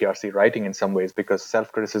 in PRC writing in some ways, because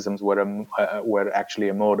self-criticisms were actually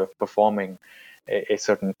a mode of performing a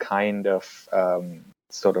certain kind of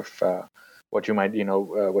what you might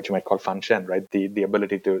call fanshen, right? The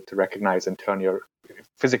ability to recognize and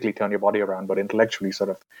physically turn your body around, but intellectually sort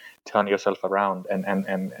of turn yourself around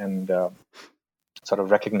and sort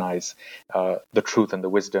of recognize the truth and the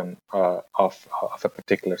wisdom of a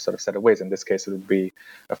particular sort of set of ways. In this case, it would be,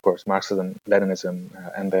 of course, Marxism, Leninism,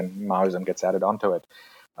 and then Maoism gets added onto it.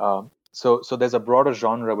 So there's a broader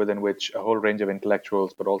genre within which a whole range of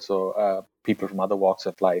intellectuals, but also people from other walks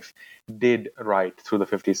of life, did write through the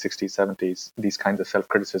 50s, 60s, 70s, these kinds of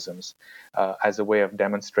self-criticisms as a way of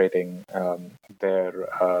demonstrating their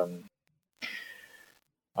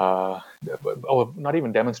or not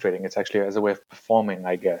even demonstrating, it's actually as a way of performing,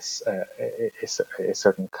 I guess, a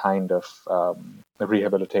certain kind of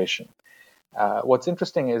rehabilitation. What's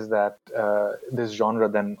interesting is that this genre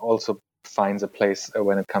then also finds a place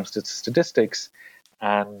when it comes to statistics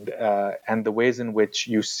and the ways in which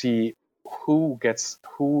you see who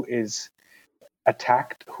is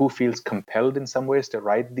attacked, who feels compelled in some ways to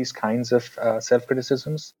write these kinds of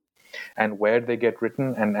self-criticisms, and where they get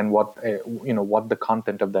written, and what what the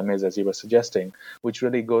content of them is, as you were suggesting, which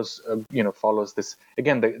really goes follows this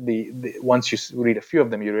again. The once you read a few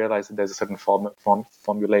of them, you realize that there's a certain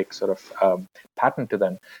formulaic sort of pattern to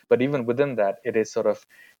them. But even within that, it is sort of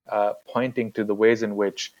pointing to the ways in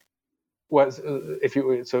which was if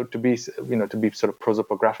you so to be to be sort of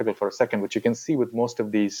prosopographical for a second, which you can see with most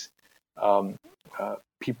of these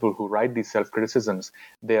people who write these self-criticisms,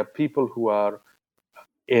 they are people who are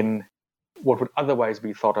in what would otherwise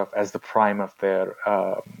be thought of as the prime of their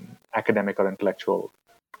academic or intellectual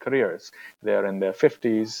careers. They're in their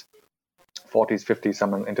 50s, 40s, 50s,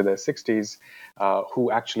 some into their 60s,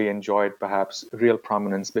 who actually enjoyed perhaps real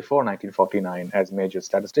prominence before 1949 as major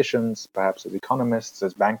statisticians, perhaps as economists,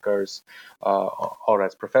 as bankers, or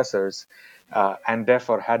as professors, and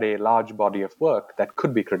therefore had a large body of work that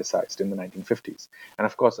could be criticized in the 1950s. And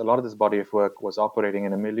of course, a lot of this body of work was operating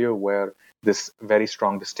in a milieu where this very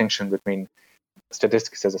strong distinction between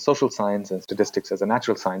statistics as a social science and statistics as a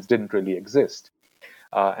natural science didn't really exist.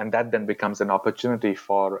 And that then becomes an opportunity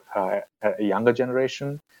for a younger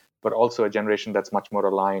generation, but also a generation that's much more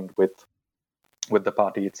aligned with the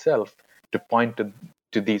party itself, to point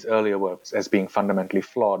to these earlier works as being fundamentally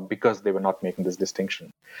flawed because they were not making this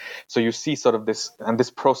distinction. So you see sort of this, and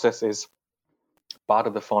this process is part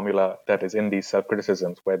of the formula that is in these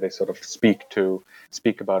self-criticisms, where they sort of speak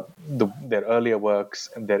about their earlier works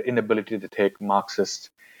and their inability to take Marxist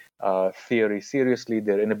theory seriously,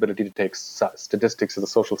 their inability to take statistics as a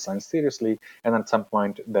social science seriously, and at some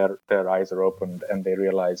point their eyes are opened and they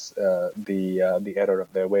realize the error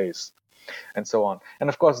of their ways, and so on. And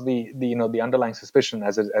of course, the underlying suspicion,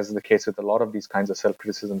 as is the case with a lot of these kinds of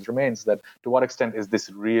self-criticisms, remains that to what extent is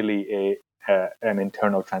this really an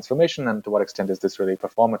internal transformation, and to what extent is this really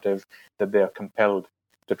performative, that they are compelled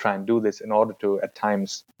to try and do this in order to, at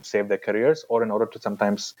times, save their careers, or in order to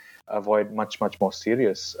sometimes avoid much more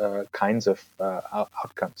serious kinds of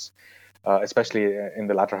outcomes, especially in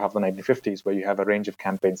the latter half of the 1950s, where you have a range of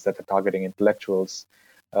campaigns that are targeting intellectuals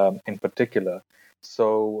in particular.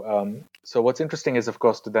 So what's interesting is, of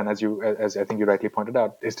course, to then, as I think you rightly pointed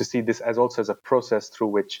out, is to see this as also as a process through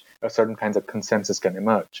which a certain kinds of consensus can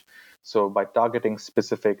emerge. So by targeting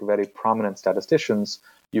specific, very prominent statisticians,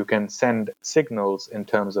 you can send signals in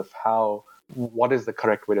terms of what is the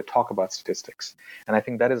correct way to talk about statistics. And I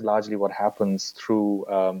think that is largely what happens through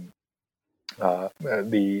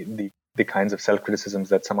the kinds of self-criticisms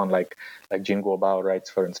that someone like Jean Guobao writes,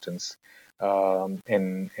 for instance,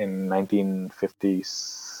 in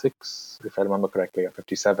 1956, if I remember correctly, or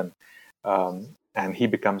 57. And he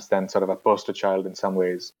becomes then sort of a poster child in some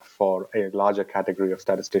ways for a larger category of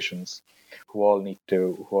statisticians who all need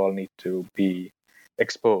to be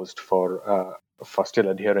exposed for still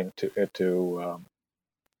adhering to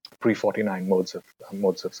pre-49 modes of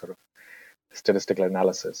sort of statistical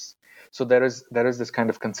analysis. So there is this kind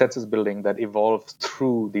of consensus building that evolves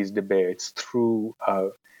through these debates, through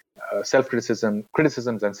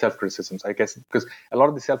criticisms and self-criticisms, I guess, because a lot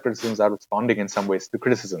of the self-criticisms are responding in some ways to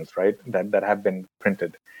criticisms, right, that have been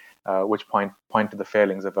printed, which point to the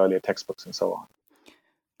failings of earlier textbooks and so on.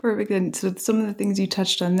 Perfect. And so some of the things you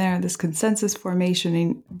touched on there, this consensus formation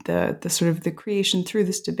and the sort of the creation through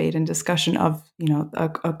this debate and discussion of,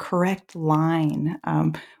 a correct line.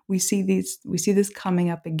 We see this coming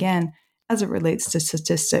up again as it relates to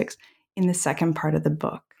statistics in the second part of the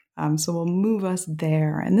book. So we'll move us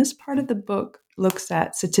there. And this part of the book looks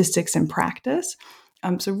at statistics in practice.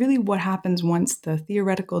 So really what happens once the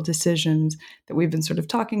theoretical decisions that we've been sort of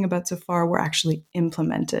talking about so far were actually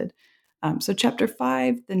implemented. So Chapter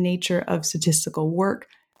 5, The Nature of Statistical Work,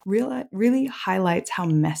 really highlights how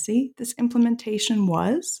messy this implementation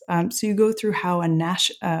was. So you go through how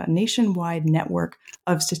a nationwide network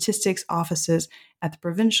of statistics offices at the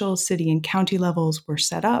provincial, city, and county levels were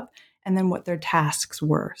set up, and then what their tasks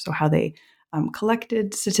were. So how they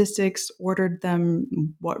collected statistics, ordered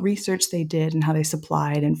them, what research they did, and how they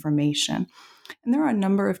supplied information. And there are a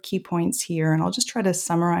number of key points here, and I'll just try to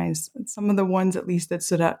summarize some of the ones at least that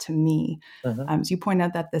stood out to me. So you point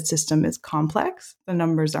out that the system is complex, the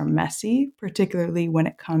numbers are messy, particularly when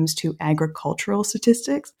it comes to agricultural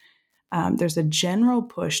statistics. There's a general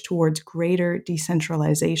push towards greater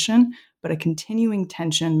decentralization, but a continuing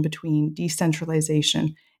tension between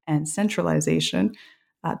decentralization and centralization.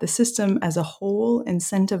 The system as a whole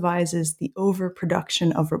incentivizes the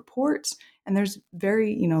overproduction of reports, and there's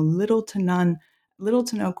very, little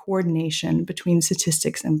to no coordination between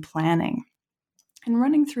statistics and planning. And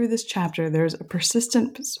running through this chapter, there's a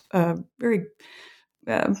persistent,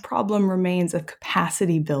 problem remains of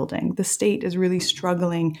capacity building. The state is really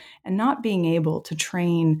struggling and not being able to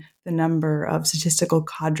train the number of statistical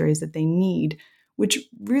cadres that they need, which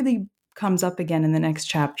really comes up again in the next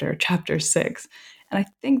chapter, Chapter 6. And I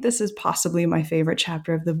think this is possibly my favorite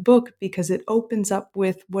chapter of the book because it opens up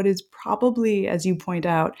with what is probably, as you point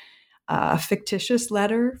out, a fictitious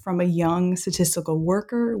letter from a young statistical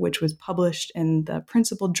worker, which was published in the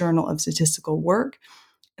Principal Journal of Statistical Work.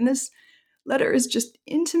 And this letter is just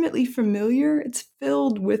intimately familiar. It's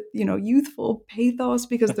filled with, youthful pathos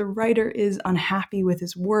because the writer is unhappy with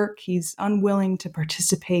his work. He's unwilling to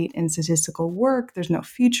participate in statistical work. There's no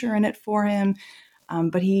future in it for him.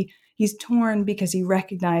 But he's torn because he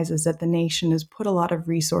recognizes that the nation has put a lot of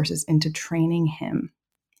resources into training him.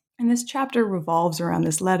 And this chapter revolves around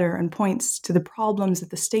this letter and points to the problems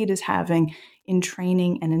that the state is having in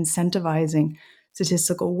training and incentivizing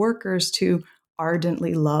statistical workers to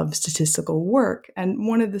ardently love statistical work. And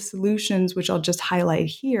one of the solutions, which I'll just highlight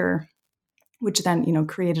here, which then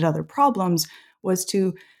created other problems, was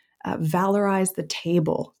to valorize the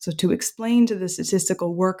table. So to explain to the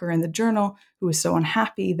statistical worker in the journal who is so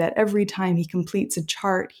unhappy that every time he completes a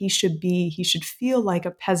chart, he should feel like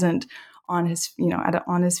a peasant on his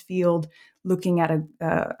on his field looking at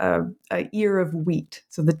a ear of wheat.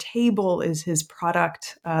 So the table is his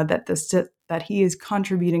product that he is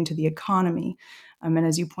contributing to the economy. And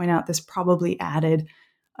as you point out, this probably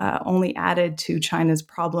only added to China's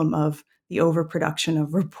problem of the overproduction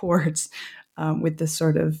of reports with this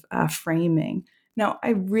sort of framing. Now,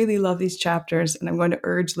 I really love these chapters, and I'm going to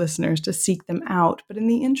urge listeners to seek them out. But in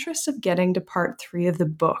the interest of getting to part 3 of the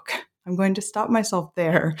book, I'm going to stop myself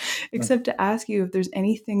there, except to ask you if there's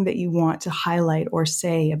anything that you want to highlight or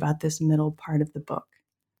say about this middle part of the book.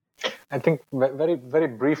 I think very, very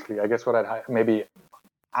briefly, I guess what I'd maybe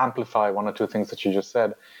amplify one or two things that you just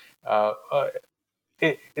said.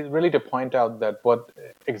 It really to point out that what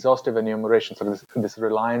exhaustive enumeration, so this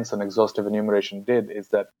reliance on exhaustive enumeration did is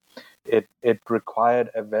that it required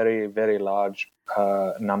a very, very large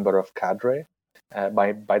number of cadre.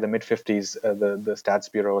 By the mid-50s, the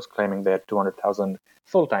Stats Bureau was claiming they had 200,000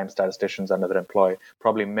 full-time statisticians under their employ,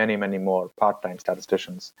 probably many, many more part-time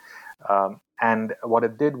statisticians. And what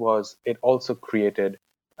it did was it also created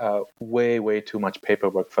way, way too much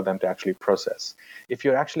paperwork for them to actually process. If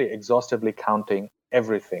you're actually exhaustively counting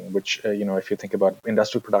everything, which, if you think about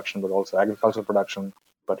industrial production, but also agricultural production,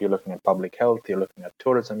 but you're looking at public health, you're looking at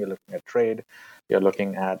tourism, you're looking at trade, you're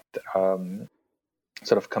looking at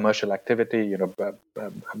sort of commercial activity,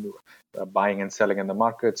 buying and selling in the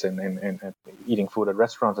markets and eating food at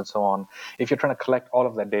restaurants and so on. If you're trying to collect all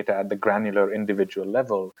of that data at the granular individual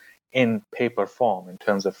level in paper form, in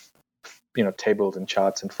terms of tables and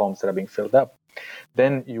charts and forms that are being filled up,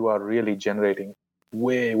 then you are really generating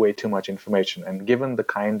way, way too much information. And given the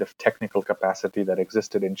kind of technical capacity that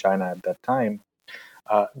existed in China at that time,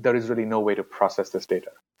 there is really no way to process this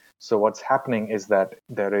data. So what's happening is that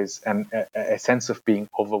there is a sense of being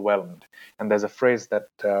overwhelmed. And there's a phrase that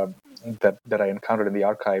I encountered in the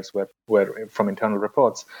archives where from internal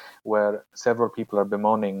reports, where several people are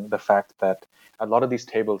bemoaning the fact that a lot of these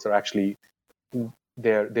tables are actually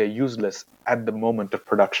they're useless at the moment of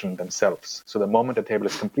production themselves. So the moment a table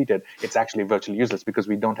is completed, it's actually virtually useless because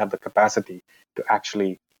we don't have the capacity to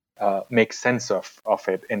actually make sense of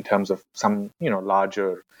it in terms of some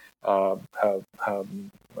larger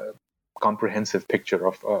comprehensive picture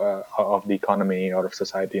of the economy or of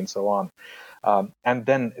society and so on. And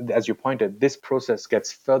then, as you pointed, this process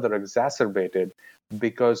gets further exacerbated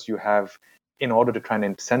because you have, in order to try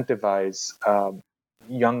and incentivize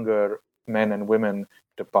younger men and women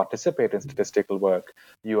to participate in statistical work,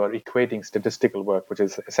 you are equating statistical work, which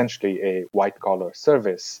is essentially a white-collar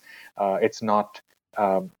service. It's not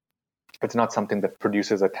something that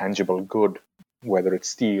produces a tangible good, whether it's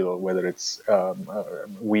steel, whether it's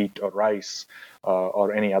wheat or rice,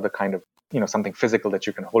 or any other kind of something physical that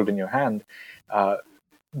you can hold in your hand.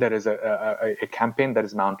 There is a campaign that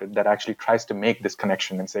is mounted that actually tries to make this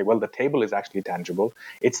connection and say, well, the table is actually tangible.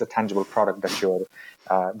 It's a tangible product that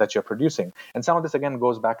you're producing. And some of this, again,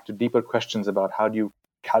 goes back to deeper questions about how do you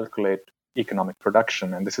calculate economic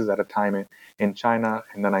production. And this is at a time in China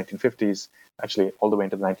in the 1950s, actually all the way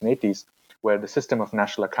into the 1980s, where the system of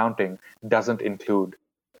national accounting doesn't include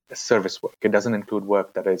service work. It doesn't include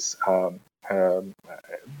work that is,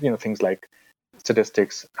 things like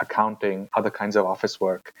statistics, accounting, other kinds of office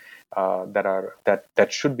work that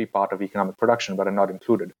should be part of economic production but are not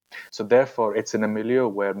included. So therefore, it's in a milieu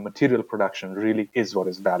where material production really is what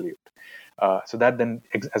is valued. So that then,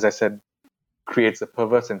 as I said, creates a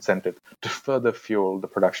perverse incentive to further fuel the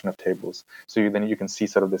production of tables. So then you can see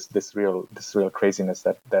sort of this real craziness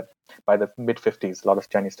that by the mid-50s, a lot of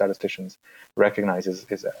Chinese statisticians recognize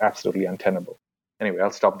is absolutely untenable. Anyway,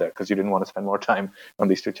 I'll stop there because you didn't want to spend more time on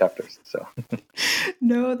these two chapters. So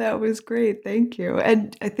no, that was great. Thank you.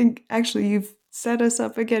 And I think actually set us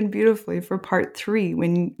up again beautifully for part 3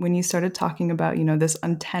 when you started talking about, this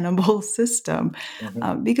untenable system.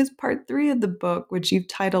 Because part 3 of the book, which you've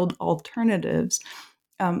titled Alternatives,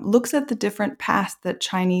 looks at the different paths that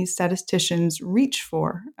Chinese statisticians reach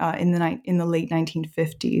for in the late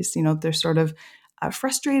 1950s. They're sort of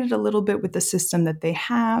frustrated a little bit with the system that they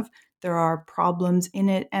have. There are problems in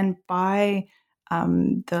it, and by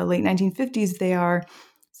the late 1950s, they are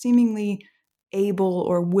seemingly able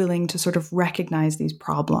or willing to sort of recognize these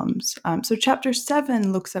problems. So Chapter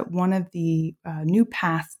 7 looks at one of the new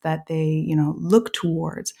paths that they, look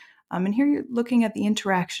towards. And here you're looking at the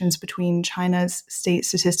interactions between China's State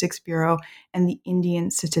Statistics Bureau and the Indian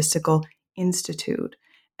Statistical Institute.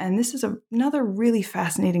 And this is another really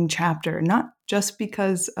fascinating chapter, not just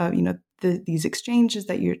because these exchanges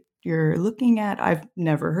that you're looking at, I've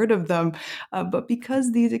never heard of them, but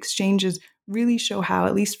because these exchanges really show how,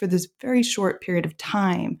 at least for this very short period of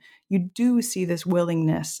time, you do see this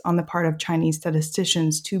willingness on the part of Chinese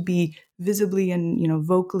statisticians to be visibly and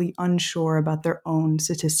vocally unsure about their own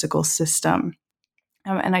statistical system.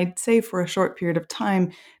 And I'd say for a short period of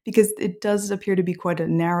time, because it does appear to be quite a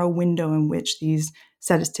narrow window in which these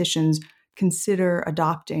statisticians consider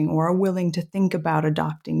adopting or are willing to think about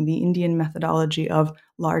adopting the Indian methodology of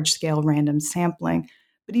large-scale random sampling.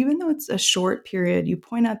 But even though it's a short period, you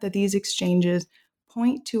point out that these exchanges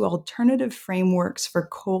point to alternative frameworks for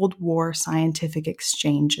Cold War scientific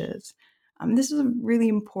exchanges. This is a really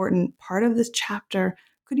important part of this chapter.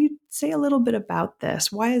 Could you say a little bit about this?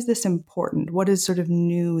 Why is this important? What is sort of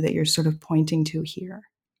new that you're sort of pointing to here?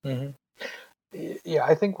 Mm-hmm. Yeah,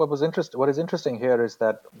 I think what is interesting here is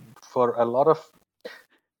that to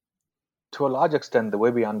a large extent, the way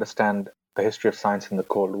we understand the history of science in the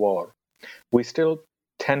Cold War, we still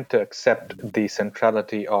tend to accept the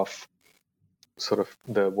centrality of sort of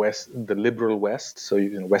the West, the liberal West, so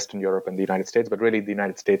Western Europe and the United States, but really the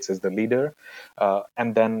United States as the leader,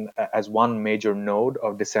 and then as one major node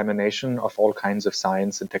of dissemination of all kinds of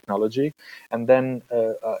science and technology. And then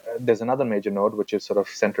there's another major node, which is sort of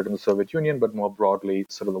centered in the Soviet Union, but more broadly,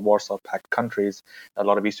 sort of the Warsaw Pact countries. A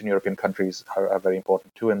lot of Eastern European countries are very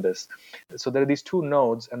important too in this. So there are these two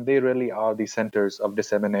nodes, and they really are the centers of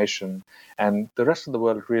dissemination. And the rest of the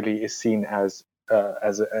world really is seen as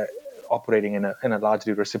operating in a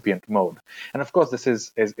largely recipient mode. And of course, this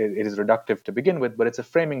is reductive to begin with, but it's a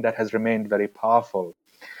framing that has remained very powerful.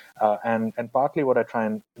 And partly what I try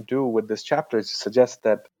and do with this chapter is suggest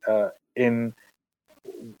that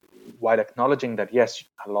while acknowledging that yes,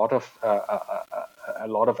 a lot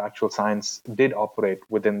of actual science did operate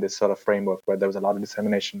within this sort of framework where there was a lot of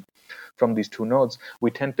dissemination from these two nodes,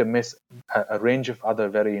 we tend to miss a range of other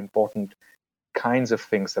very important kinds of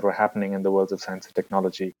things that were happening in the worlds of science and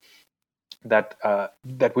technology that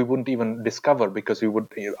we wouldn't even discover because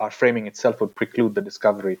our framing itself would preclude their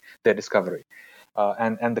discovery.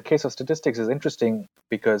 And the case of statistics is interesting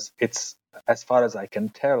because it's, as far as I can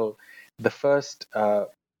tell, the first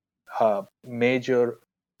major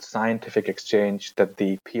scientific exchange that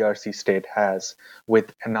the PRC state has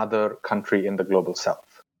with another country in the global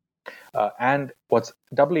south. And what's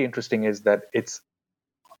doubly interesting is that it's,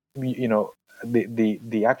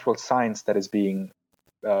 the actual science that is being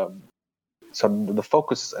so the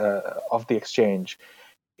focus of the exchange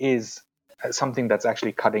is something that's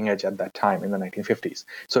actually cutting edge at that time in the 1950s.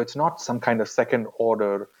 So it's not some kind of second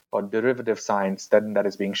order or derivative science that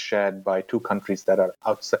is being shared by two countries that are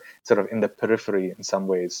outside, sort of in the periphery in some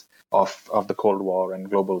ways of the Cold War and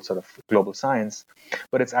global science,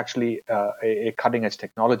 but it's actually a cutting edge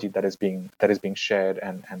technology that is being shared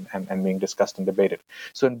and being discussed and debated.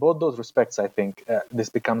 So in both those respects, I think this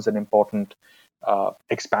becomes an important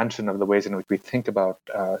expansion of the ways in which we think about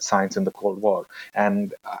science in the Cold War.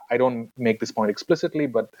 And I don't make this point explicitly,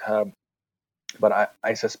 but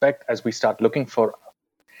I suspect as we start looking for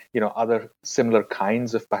other similar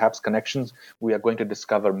kinds of perhaps connections, we are going to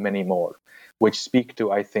discover many more, which speak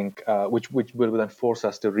to, I think, which will then force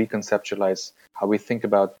us to reconceptualize how we think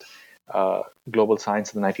about global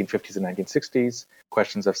science in the 1950s and 1960s,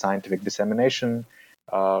 questions of scientific dissemination,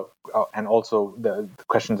 and also the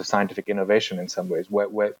questions of scientific innovation in some ways,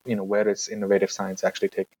 where is innovative science actually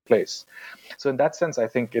taking place. So in that sense, I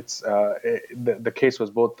think it's the case was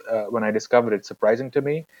both, when I discovered it, surprising to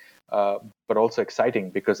me, but also exciting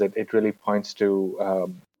because it really points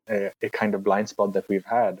to a kind of blind spot that we've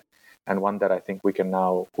had, and one that I think we can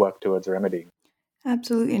now work towards remedying.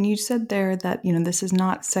 Absolutely. And you said there that, this is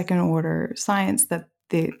not second order science that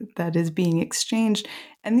is being exchanged.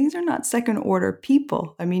 And these are not second order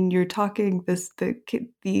people. I mean, you're talking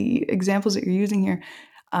the examples that you're using here.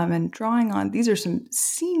 and drawing on, these are some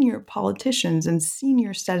senior politicians and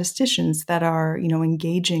senior statisticians that are,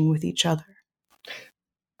 engaging with each other.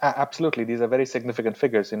 Absolutely. These are very significant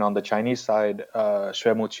figures. On the Chinese side,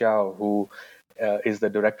 Xue Muqiao, who is the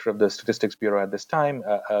director of the Statistics Bureau at this time,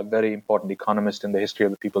 a very important economist in the history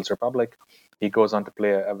of the People's Republic. He goes on to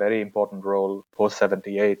play a very important role post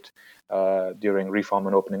 78 during reform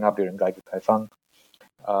and opening up during Gai Kaifang.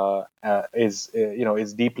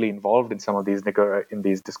 Is deeply involved in some of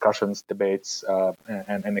these discussions, debates,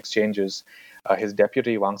 and exchanges. His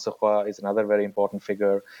deputy Wang Sihua is another very important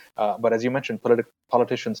figure. But as you mentioned,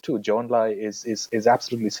 politicians too. Zhou Enlai is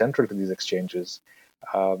absolutely central to these exchanges,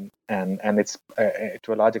 and it's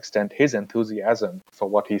to a large extent his enthusiasm for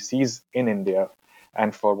what he sees in India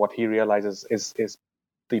and for what he realizes is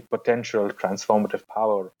the potential transformative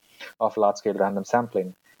power of large-scale random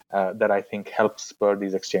sampling. That I think helps spur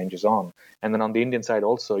these exchanges on. And then on the Indian side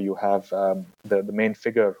also, you have the main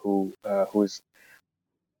figure who is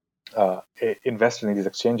invested in these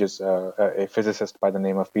exchanges, a physicist by the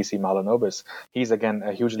name of P.C. Mahalanobis. He's again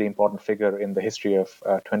a hugely important figure in the history of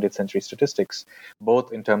 20th century statistics,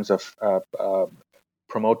 both in terms of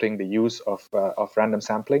promoting the use of random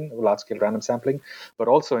sampling, large-scale random sampling, but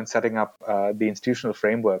also in setting up the institutional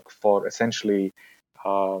framework for essentially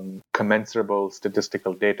commensurable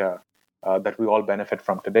statistical data that we all benefit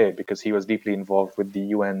from today, because he was deeply involved with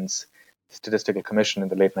the UN's Statistical Commission in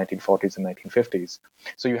the late 1940s and 1950s.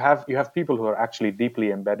 So you have people who are actually deeply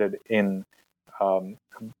embedded in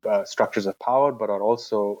structures of power, but are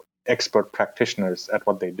also expert practitioners at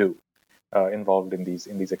what they do, involved in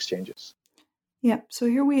these exchanges. Yeah. So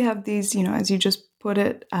here we have these, as you just put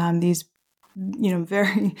it, these,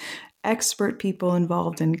 very expert people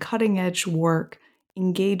involved in cutting edge work,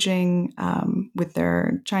 engaging with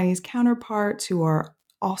their Chinese counterparts who are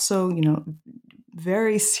also,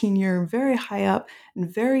 very senior, very high up,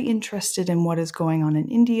 and very interested in what is going on in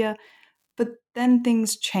India. But then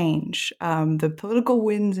things change. The political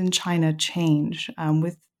winds in China change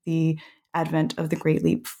with the advent of the Great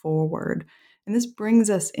Leap Forward. And this brings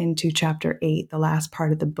us into chapter 8, the last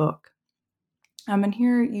part of the book. And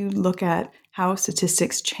here you look at how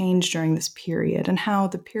statistics changed during this period and how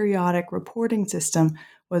the periodic reporting system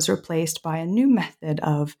was replaced by a new method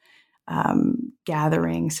of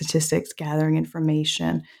gathering statistics, gathering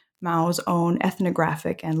information, Mao's own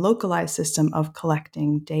ethnographic and localized system of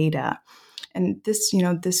collecting data. And this,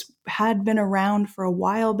 this had been around for a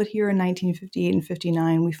while, but here in 1958 and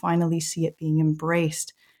 59, we finally see it being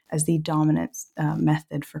embraced as the dominant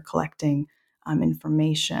method for collecting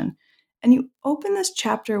information. And you open this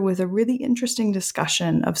chapter with a really interesting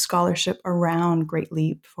discussion of scholarship around Great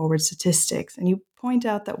Leap Forward statistics. And you point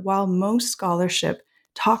out that while most scholarship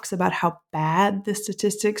talks about how bad the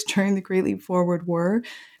statistics during the Great Leap Forward were,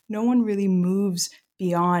 no one really moves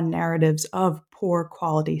beyond narratives of poor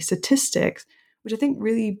quality statistics, which I think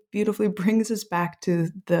really beautifully brings us back to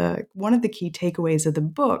one of the key takeaways of the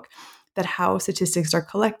book, that how statistics are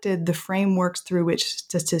collected, the frameworks through which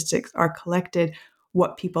statistics are collected,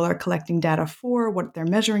 what people are collecting data for, what they're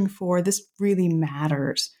measuring for, this really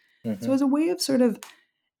matters. Mm-hmm. So as a way of sort of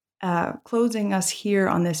closing us here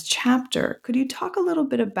on this chapter, could you talk a little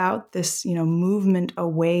bit about this, movement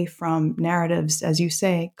away from narratives, as you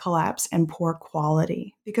say, collapse and poor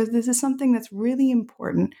quality? Because this is something that's really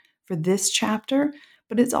important for this chapter,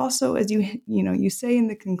 but it's also, as you say in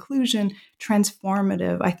the conclusion,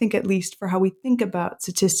 transformative, I think, at least for how we think about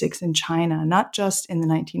statistics in China, not just in the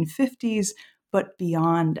 1950s, but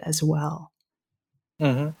beyond as well.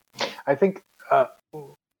 Mm-hmm. I think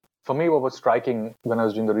for me, what was striking when I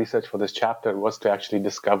was doing the research for this chapter was to actually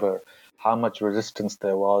discover how much resistance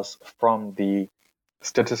there was from the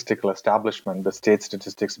statistical establishment, the State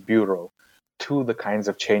Statistics Bureau, to the kinds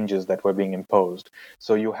of changes that were being imposed.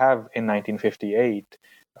 So you have in 1958,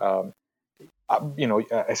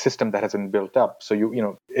 a system that has been built up. So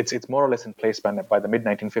it's more or less in place by the mid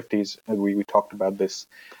 1950s. We talked about this,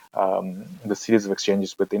 the series of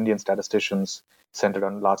exchanges with Indian statisticians centered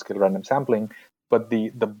on large-scale random sampling. But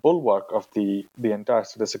the bulwark of the entire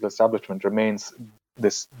statistical establishment remains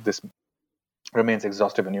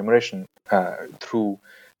exhaustive enumeration through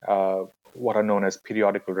what are known as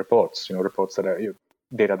periodical reports. Reports that are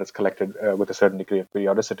data that's collected with a certain degree of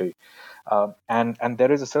periodicity, and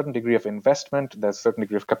there is a certain degree of investment. There's a certain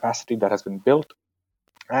degree of capacity that has been built.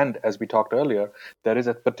 And as we talked earlier, there is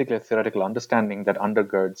a particular theoretical understanding that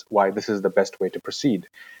undergirds why this is the best way to proceed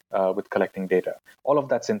with collecting data. All of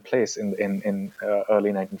that's in place in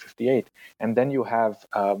early 1958. And then you have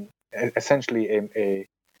essentially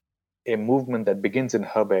a movement that begins in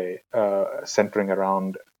Hebei, centering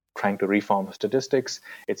around trying to reform statistics.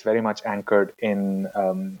 It's very much anchored in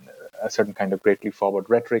a certain kind of Great Leap Forward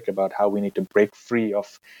rhetoric about how we need to break free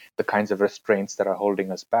of the kinds of restraints that are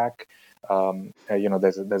holding us back.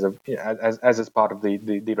 There's a as is part of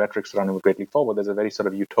the rhetoric surrounding the Great Leap Forward, there's a very sort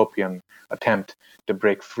of utopian attempt to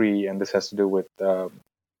break free, and this has to do with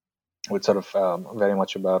sort of very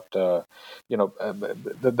much about the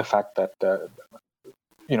fact that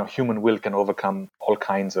human will can overcome all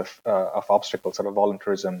kinds of obstacles, sort of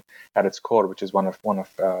voluntarism at its core, which is one of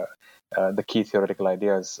the key theoretical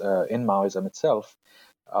ideas in Maoism itself,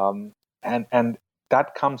 and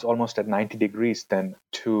that comes almost at 90 degrees then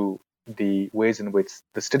to the ways in which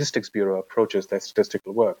the Statistics Bureau approaches their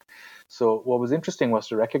statistical work. So what was interesting was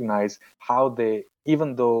to recognize how they,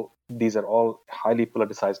 even though these are all highly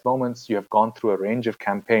politicized moments, you have gone through a range of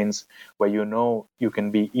campaigns where you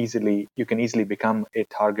can easily become a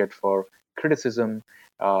target for criticism,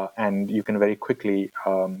 and you can very quickly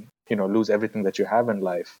lose everything that you have in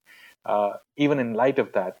life. Even in light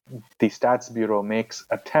of that, the Stats Bureau makes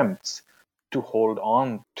attempts to hold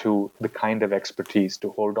on to the kind of expertise, to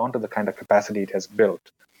hold on to the kind of capacity it has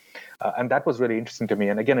built. And that was really interesting to me.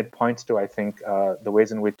 And again, it points to, I think, the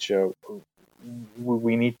ways in which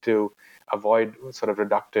we need to avoid sort of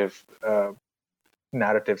reductive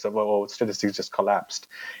narratives of, statistics just collapsed.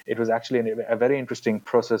 It was actually a very interesting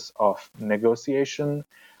process of negotiation,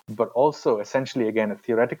 but also essentially, again, a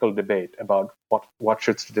theoretical debate about what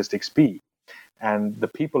should statistics be. And the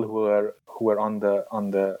people who were on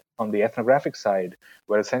the ethnographic side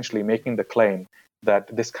were essentially making the claim that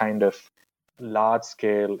this kind of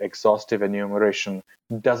large-scale, exhaustive enumeration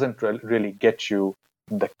doesn't really get you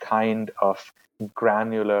the kind of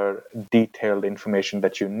granular, detailed information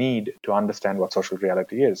that you need to understand what social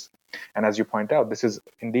reality is. And as you point out, this is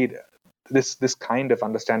indeed this kind of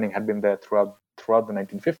understanding had been there throughout the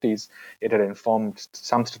 1950s. It had informed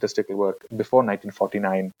some statistical work before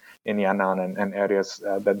 1949 in Yan'an and areas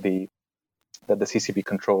that the CCP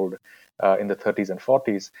controlled in the 30s and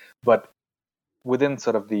 40s. But within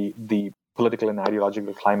sort of the political and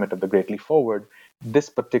ideological climate of the Great Leap Forward, this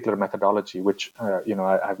particular methodology, which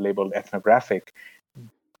I've labeled ethnographic,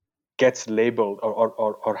 gets labeled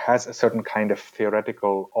or has a certain kind of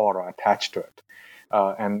theoretical aura attached to it.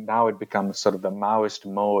 And now it becomes sort of the Maoist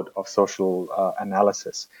mode of social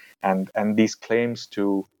analysis. And these claims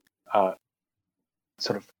to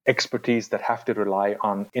sort of expertise that have to rely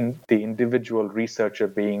on the individual researcher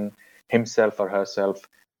being himself or herself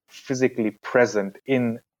physically present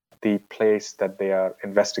in the place that they are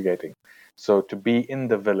investigating. So to be in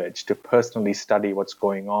the village, to personally study what's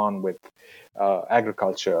going on with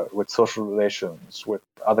agriculture, with social relations, with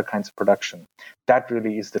other kinds of production, that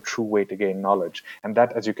really is the true way to gain knowledge. And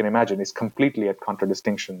that, as you can imagine, is completely at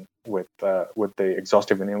contradistinction with the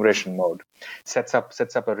exhaustive enumeration mode. Sets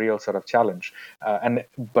up a real sort of challenge.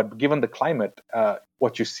 But given the climate,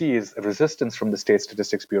 what you see is a resistance from the State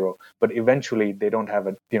Statistics Bureau. But eventually, they don't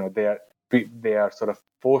have they are sort of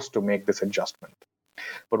forced to make this adjustment.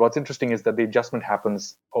 But what's interesting is that the adjustment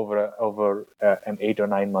happens over an 8 or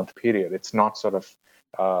 9 month period. It's not sort of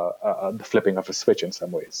the flipping of a switch in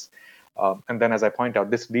some ways. And then, as I point out,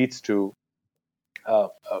 this leads to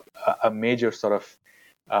a major sort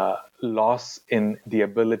of loss in the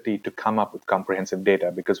ability to come up with comprehensive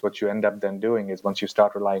data, because what you end up then doing is, once you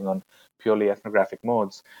start relying on purely ethnographic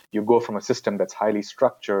modes, you go from a system that's highly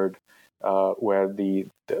structured, where the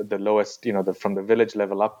lowest, from the village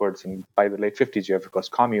level upwards, and by the late 50s, you have, of course,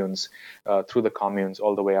 communes, through the communes,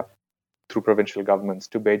 all the way up through provincial governments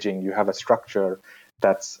to Beijing. You have a structure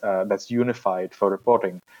that's unified for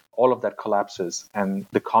reporting. All of that collapses, and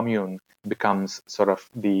the commune becomes sort of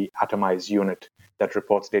the atomized unit that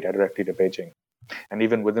reports data directly to Beijing. And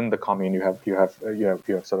even within the commune, you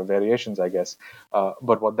have sort of variations, I guess.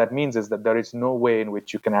 But what that means is that there is no way in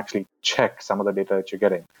which you can actually check some of the data that you're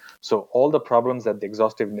getting. So all the problems that the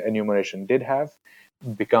exhaustive enumeration did have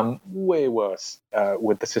become way worse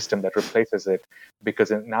with the system that replaces it,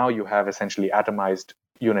 because now you have essentially atomized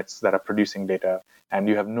units that are producing data, and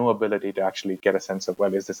you have no ability to actually get a sense of,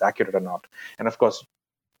 well, is this accurate or not? And of course,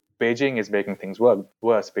 Beijing is making things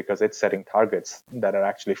worse because it's setting targets that are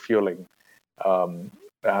actually fueling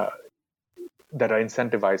that are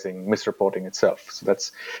incentivizing misreporting itself. So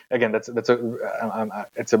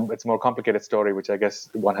it's a more complicated story, which I guess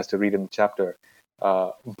one has to read in the chapter.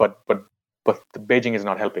 But Beijing is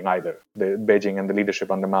not helping either. The Beijing and the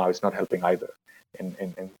leadership under Mao is not helping either in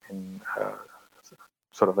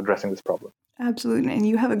sort of addressing this problem. Absolutely, and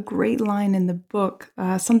you have a great line in the book,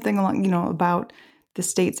 something along about the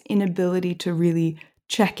state's inability to really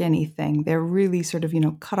check anything. They're really sort of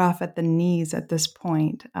cut off at the knees at this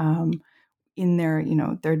point. in there,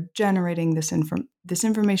 they're generating this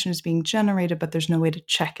information is being generated, but there's no way to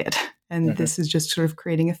check it. And this is just sort of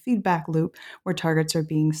creating a feedback loop where targets are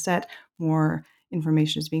being set, more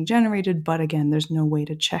information is being generated, but again, there's no way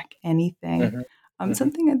to check anything.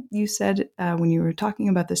 Something that you said when you were talking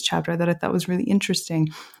about this chapter that I thought was really interesting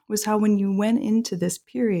was how when you went into this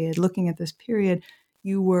period, looking at this period,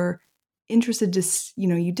 you were interested to,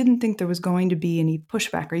 you didn't think there was going to be any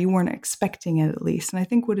pushback, or you weren't expecting it at least. And I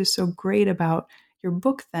think what is so great about your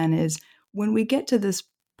book then is when we get to this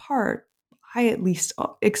part, I at least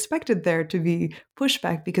expected there to be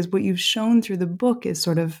pushback, because what you've shown through the book is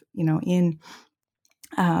sort of, in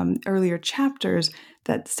earlier chapters,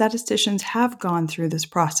 that statisticians have gone through this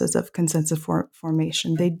process of consensus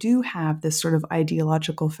formation. They do have this sort of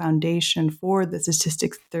ideological foundation for the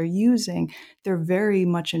statistics that they're using. They're very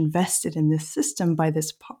much invested in this system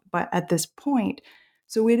at this point.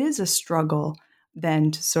 So it is a struggle then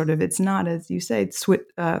to sort of, it's not, as you say,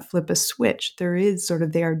 flip a switch. There is sort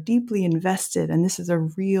of, they are deeply invested, and this is a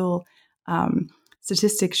real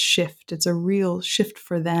statistics shift. It's a real shift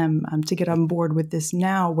for them to get on board with this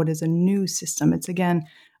now, what is a new system. It's, again,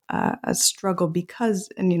 a struggle because,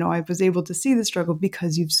 and, I was able to see the struggle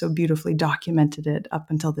because you've so beautifully documented it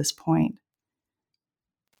up until this point.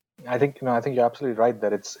 I think you're absolutely right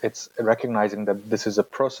that it's recognizing that this is a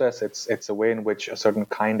process. It's a way in which a certain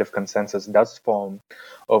kind of consensus does form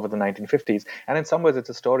over the 1950s, and in some ways,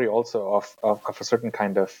 it's a story also of a certain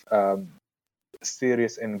kind of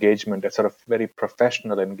serious engagement, a sort of very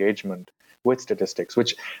professional engagement with statistics,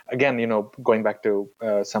 which, again, going back to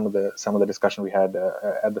some of the discussion we had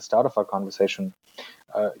at the start of our conversation,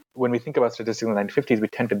 when we think about statistics in the 1950s, we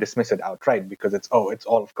tend to dismiss it outright because it's all,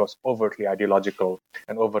 of course, overtly ideological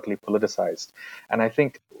and overtly politicized. And I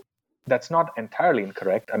think that's not entirely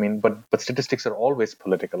incorrect. I mean, but statistics are always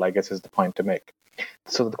political, I guess, is the point to make.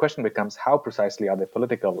 So the question becomes, how precisely are they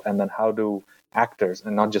political? And then how do actors,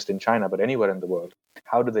 and not just in China, but anywhere in the world,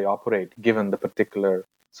 how do they operate given the particular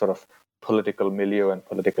sort of political milieu and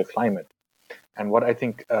political climate? And what I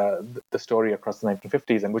think the story across the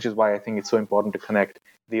 1950s, and which is why I think it's so important to connect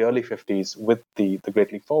the early 50s with the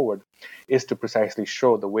Great Leap Forward, is to precisely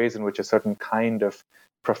show the ways in which a certain kind of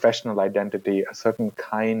professional identity, a certain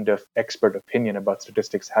kind of expert opinion about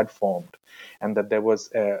statistics had formed, and that there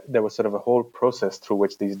was sort of a whole process through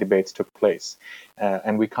which these debates took place,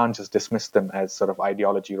 and we can't just dismiss them as sort of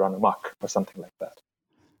ideology run amok or something like that.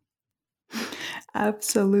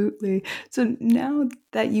 Absolutely. So now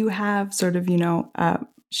that you have sort of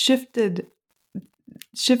shifted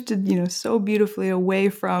so beautifully away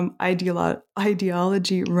from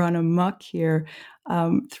ideology run amok here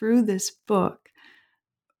through this book,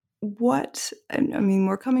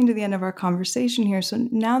 we're coming to the end of our conversation here. So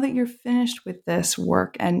now that you're finished with this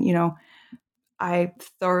work, and, I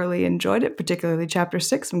thoroughly enjoyed it, particularly Chapter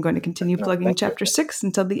 6. I'm going to continue plugging Chapter 6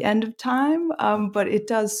 until the end of time. But it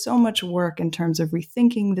does so much work in terms of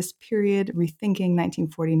rethinking this period, rethinking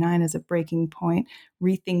 1949 as a breaking point,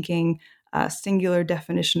 rethinking singular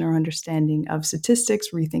definition or understanding of statistics,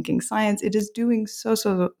 rethinking science. It is doing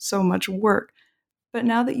so much work. But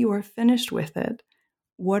now that you are finished with it,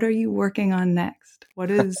 what are you working on next? What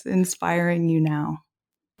is inspiring you now?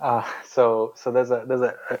 So there's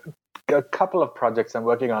a couple of projects I'm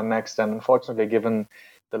working on next, and unfortunately, given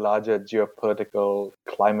the larger geopolitical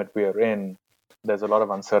climate we are in, there's a lot of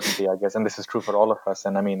uncertainty, I guess, and this is true for all of us.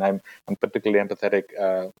 And I mean, I'm particularly empathetic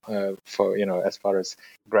for as far as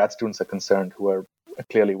grad students are concerned, who are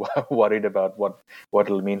clearly worried about what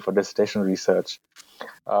it'll mean for dissertation research.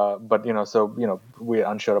 But we're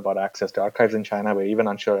unsure about access to archives in China. We're even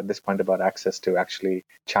unsure at this point about access to actually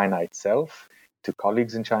China itself, to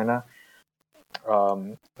colleagues in China,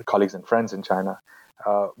 colleagues and friends in China.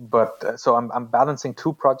 So I'm balancing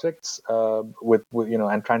two projects with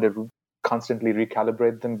and trying to constantly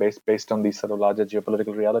recalibrate them based on these sort of larger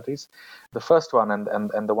geopolitical realities. The first one,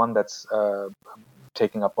 and the one that's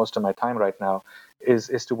taking up most of my time right now,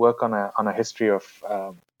 is to work on a history of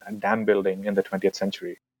dam building in the 20th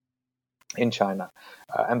century in China.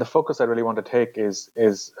 And the focus I really want to take is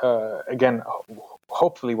again,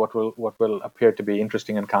 hopefully what will appear to be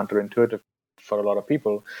interesting and counterintuitive for a lot of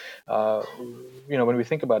people. When we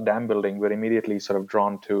think about dam building, we're immediately sort of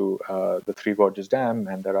drawn to the Three Gorges Dam,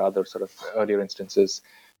 and there are other sort of earlier instances,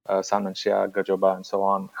 Sanmenxia, Gezhouba, and so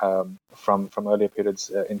on, from earlier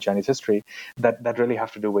periods in Chinese history that really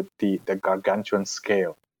have to do with the gargantuan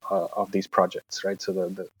scale of these projects, right? So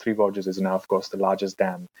the Three Gorges is now, of course, the largest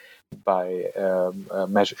dam by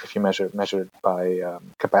measure, if you measure it by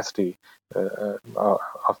capacity of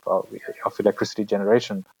electricity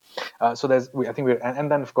generation. So I think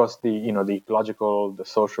and then of course the ecological, the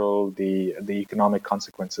social, the economic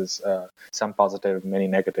consequences, some positive, many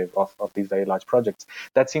negative of these very large projects.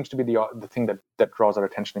 That seems to be the thing that draws our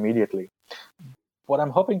attention immediately. What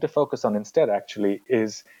I'm hoping to focus on instead actually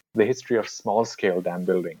is the history of small scale dam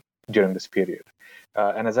building during this period.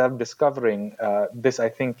 And as I'm discovering, this I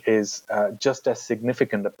think is just as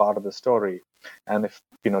significant a part of the story. And if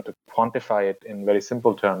to quantify it in very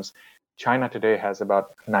simple terms, China today has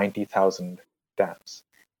about 90,000 dams.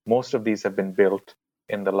 Most of these have been built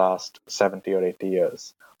in the last 70 or 80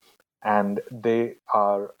 years. And they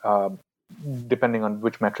are, depending on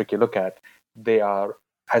which metric you look at, they are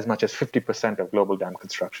as much as 50% of global dam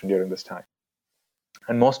construction during this time.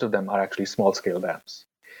 And most of them are actually small-scale dams.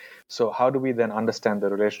 So how do we then understand the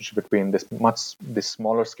relationship between this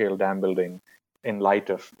smaller scale dam building in light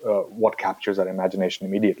of what captures our imagination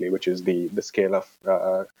immediately, which is the scale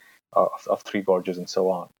of Three Gorges and so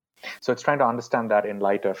on. So it's trying to understand that in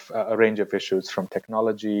light of a range of issues from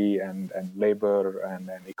technology and labor and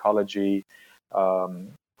ecology to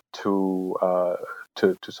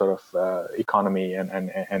sort of economy and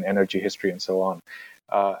energy history and so on.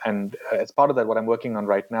 And as part of that, what I'm working on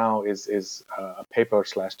right now is a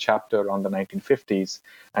paper/chapter on the 1950s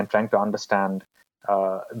and trying to understand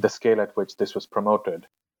the scale at which this was promoted,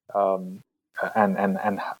 and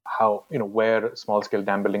how, where small-scale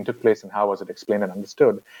dam building took place and how was it explained and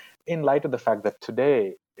understood, in light of the fact that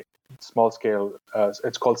today small-scale,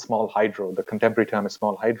 it's called small hydro. The contemporary term is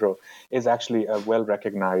small hydro, is actually a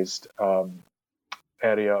well-recognized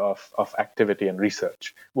area of activity and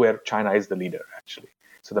research where China is the leader, actually.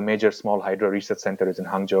 So the major small hydro research center is in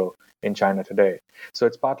Hangzhou in China today. So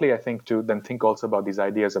it's partly, I think, to then think also about these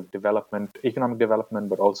ideas of development, economic development,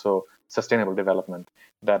 but also sustainable development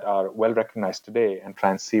that are well recognized today, and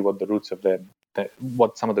try and see what the roots of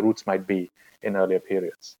what some of the roots might be in earlier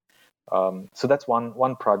periods. So that's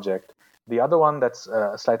one project. The other one that's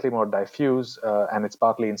slightly more diffuse, and it's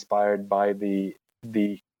partly inspired by the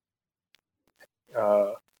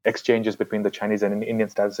exchanges between the Chinese and Indian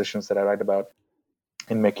statisticians that I write about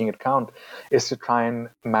in Making It Count, is to try and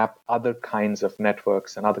map other kinds of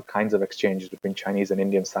networks and other kinds of exchanges between Chinese and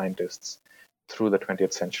Indian scientists through the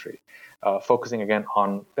 20th century, focusing again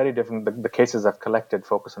on very different, the cases I've collected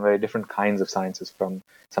focus on very different kinds of sciences, from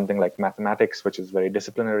something like mathematics, which is very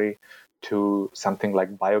disciplinary, to something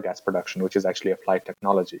like biogas production, which is actually applied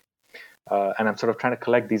technology. And I'm sort of trying to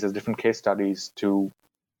collect these as different case studies to,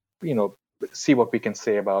 see what we can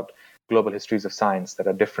say about global histories of science that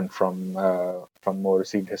are different from more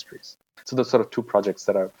received histories. So those sort of two projects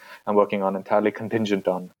that I'm working on, entirely contingent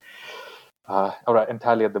on,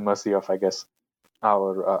 entirely at the mercy of, I guess,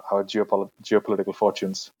 our geopolitical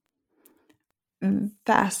fortunes.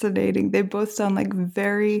 Fascinating. They both sound like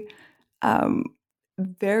very,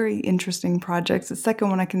 very interesting projects. The second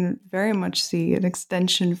one I can very much see an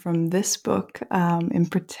extension from this book in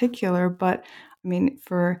particular, but I mean,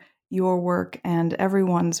 for your work and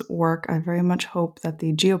everyone's work, I very much hope that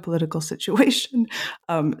the geopolitical situation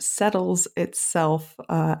settles itself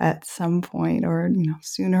at some point, or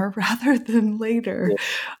sooner rather than later. Yeah,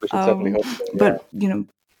 we should certainly hope so.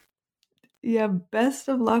 Yeah. But best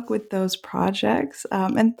of luck with those projects,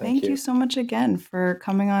 and thank you so much again for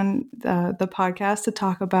coming on the podcast to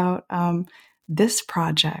talk about this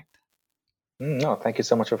project. No, thank you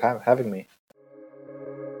so much for having me.